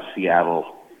I'd watched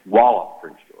Seattle wallop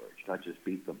Prince George, not just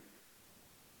beat them.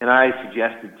 And I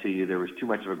suggested to you there was too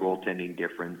much of a goaltending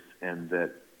difference, and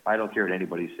that I don't care what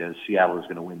anybody says, Seattle is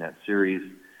going to win that series.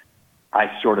 I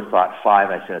sort of thought 5.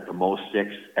 I said at the most 6.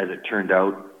 As it turned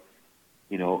out,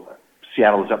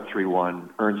 Seattle was up 3-1.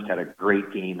 Ernst had a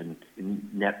great game in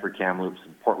net for Kamloops,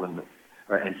 and Portland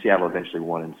and Seattle eventually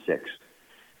won in 6.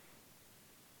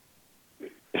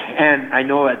 And I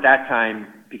know at that time,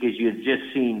 because you had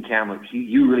just seen Kamloops,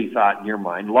 you really thought in your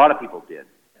mind, a lot of people did,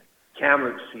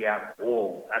 Kamloops,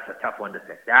 Seattle, that's a tough one to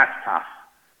pick. That's tough.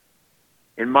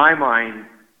 In my mind,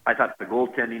 I thought the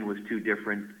goaltending was too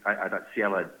different. I thought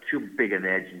Seattle had too big an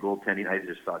edge in goaltending. I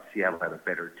just thought Seattle had a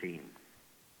better team.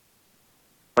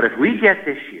 But if we get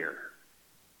this year,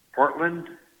 Portland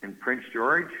and Prince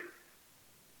George,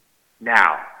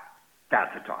 now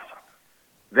that's a toss-up.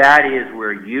 That is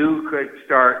where you could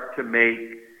start to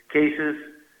make cases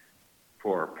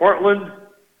for Portland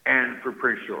and for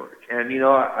Prince George. And,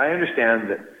 I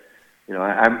understand that,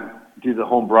 I'm do the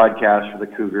home broadcast for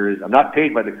the Cougars. I'm not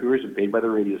paid by the Cougars. I'm paid by the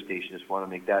radio station. Just want to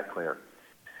make that clear.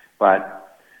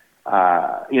 But,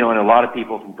 and a lot of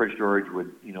people from Prince George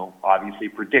would, obviously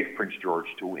predict Prince George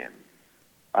to win.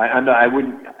 I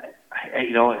wouldn't,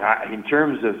 in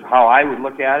terms of how I would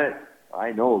look at it,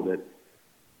 I know that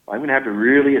I'm going to have to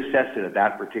really assess it at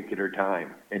that particular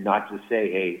time and not just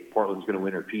say, hey, Portland's going to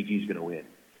win or PG's going to win.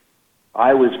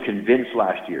 I was convinced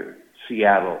last year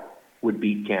Seattle would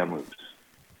beat Kamloops.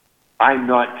 I'm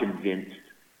not convinced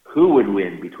who would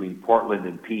win between Portland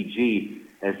and PG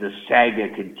as the saga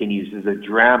continues, as the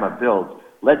drama builds.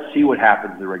 Let's see what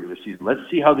happens in the regular season. Let's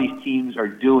see how these teams are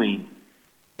doing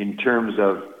in terms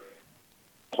of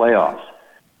playoffs.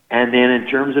 And then in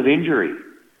terms of injury.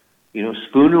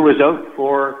 Spooner was out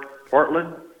for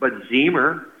Portland, but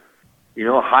Zemer,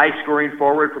 high-scoring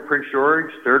forward for Prince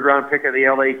George, third-round pick of the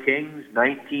LA Kings,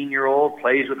 19-year-old,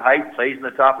 plays with height, plays in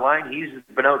the top line. He's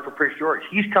been out for Prince George.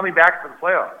 He's coming back for the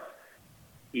playoffs.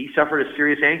 He suffered a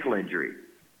serious ankle injury,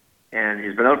 and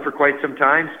he's been out for quite some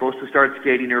time, supposed to start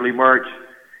skating early March.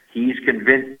 He's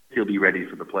convinced he'll be ready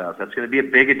for the playoffs. That's going to be a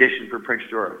big addition for Prince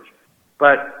George.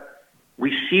 But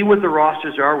we see what the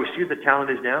rosters are. We see what the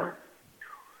talent is now.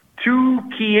 2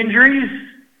 key injuries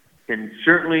can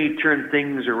certainly turn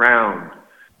things around.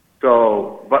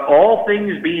 So, but all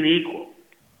things being equal,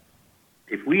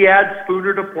 if we add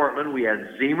Spooner to Portland, we add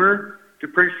Zemer to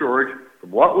Prince George, from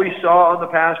what we saw on the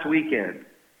past weekend,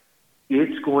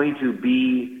 it's going to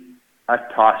be a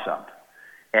toss-up.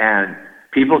 And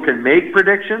people can make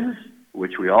predictions,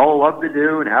 which we all love to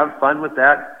do and have fun with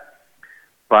that,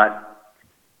 but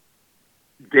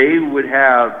they would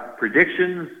have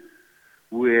predictions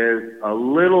with a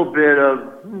little bit of,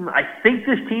 I think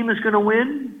this team is going to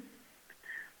win,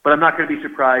 but I'm not going to be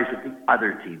surprised if the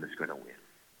other team is going to win.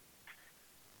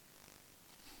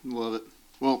 Love it.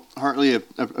 Well, Hartley, I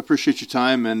appreciate your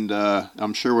time, and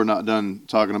I'm sure we're not done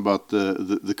talking about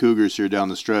the Cougars here down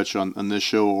the stretch on this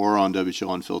show or on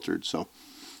WHL Unfiltered. So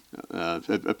I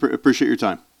appreciate your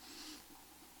time.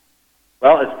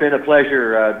 Well, it's been a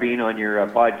pleasure being on your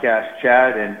podcast,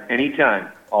 Chad, and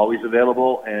anytime, always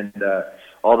available, and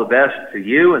all the best to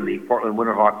you and the Portland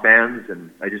Winterhawk fans, and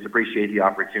I just appreciate the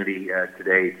opportunity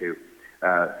today to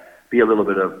be a little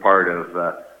bit of part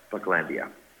of Bucklandia.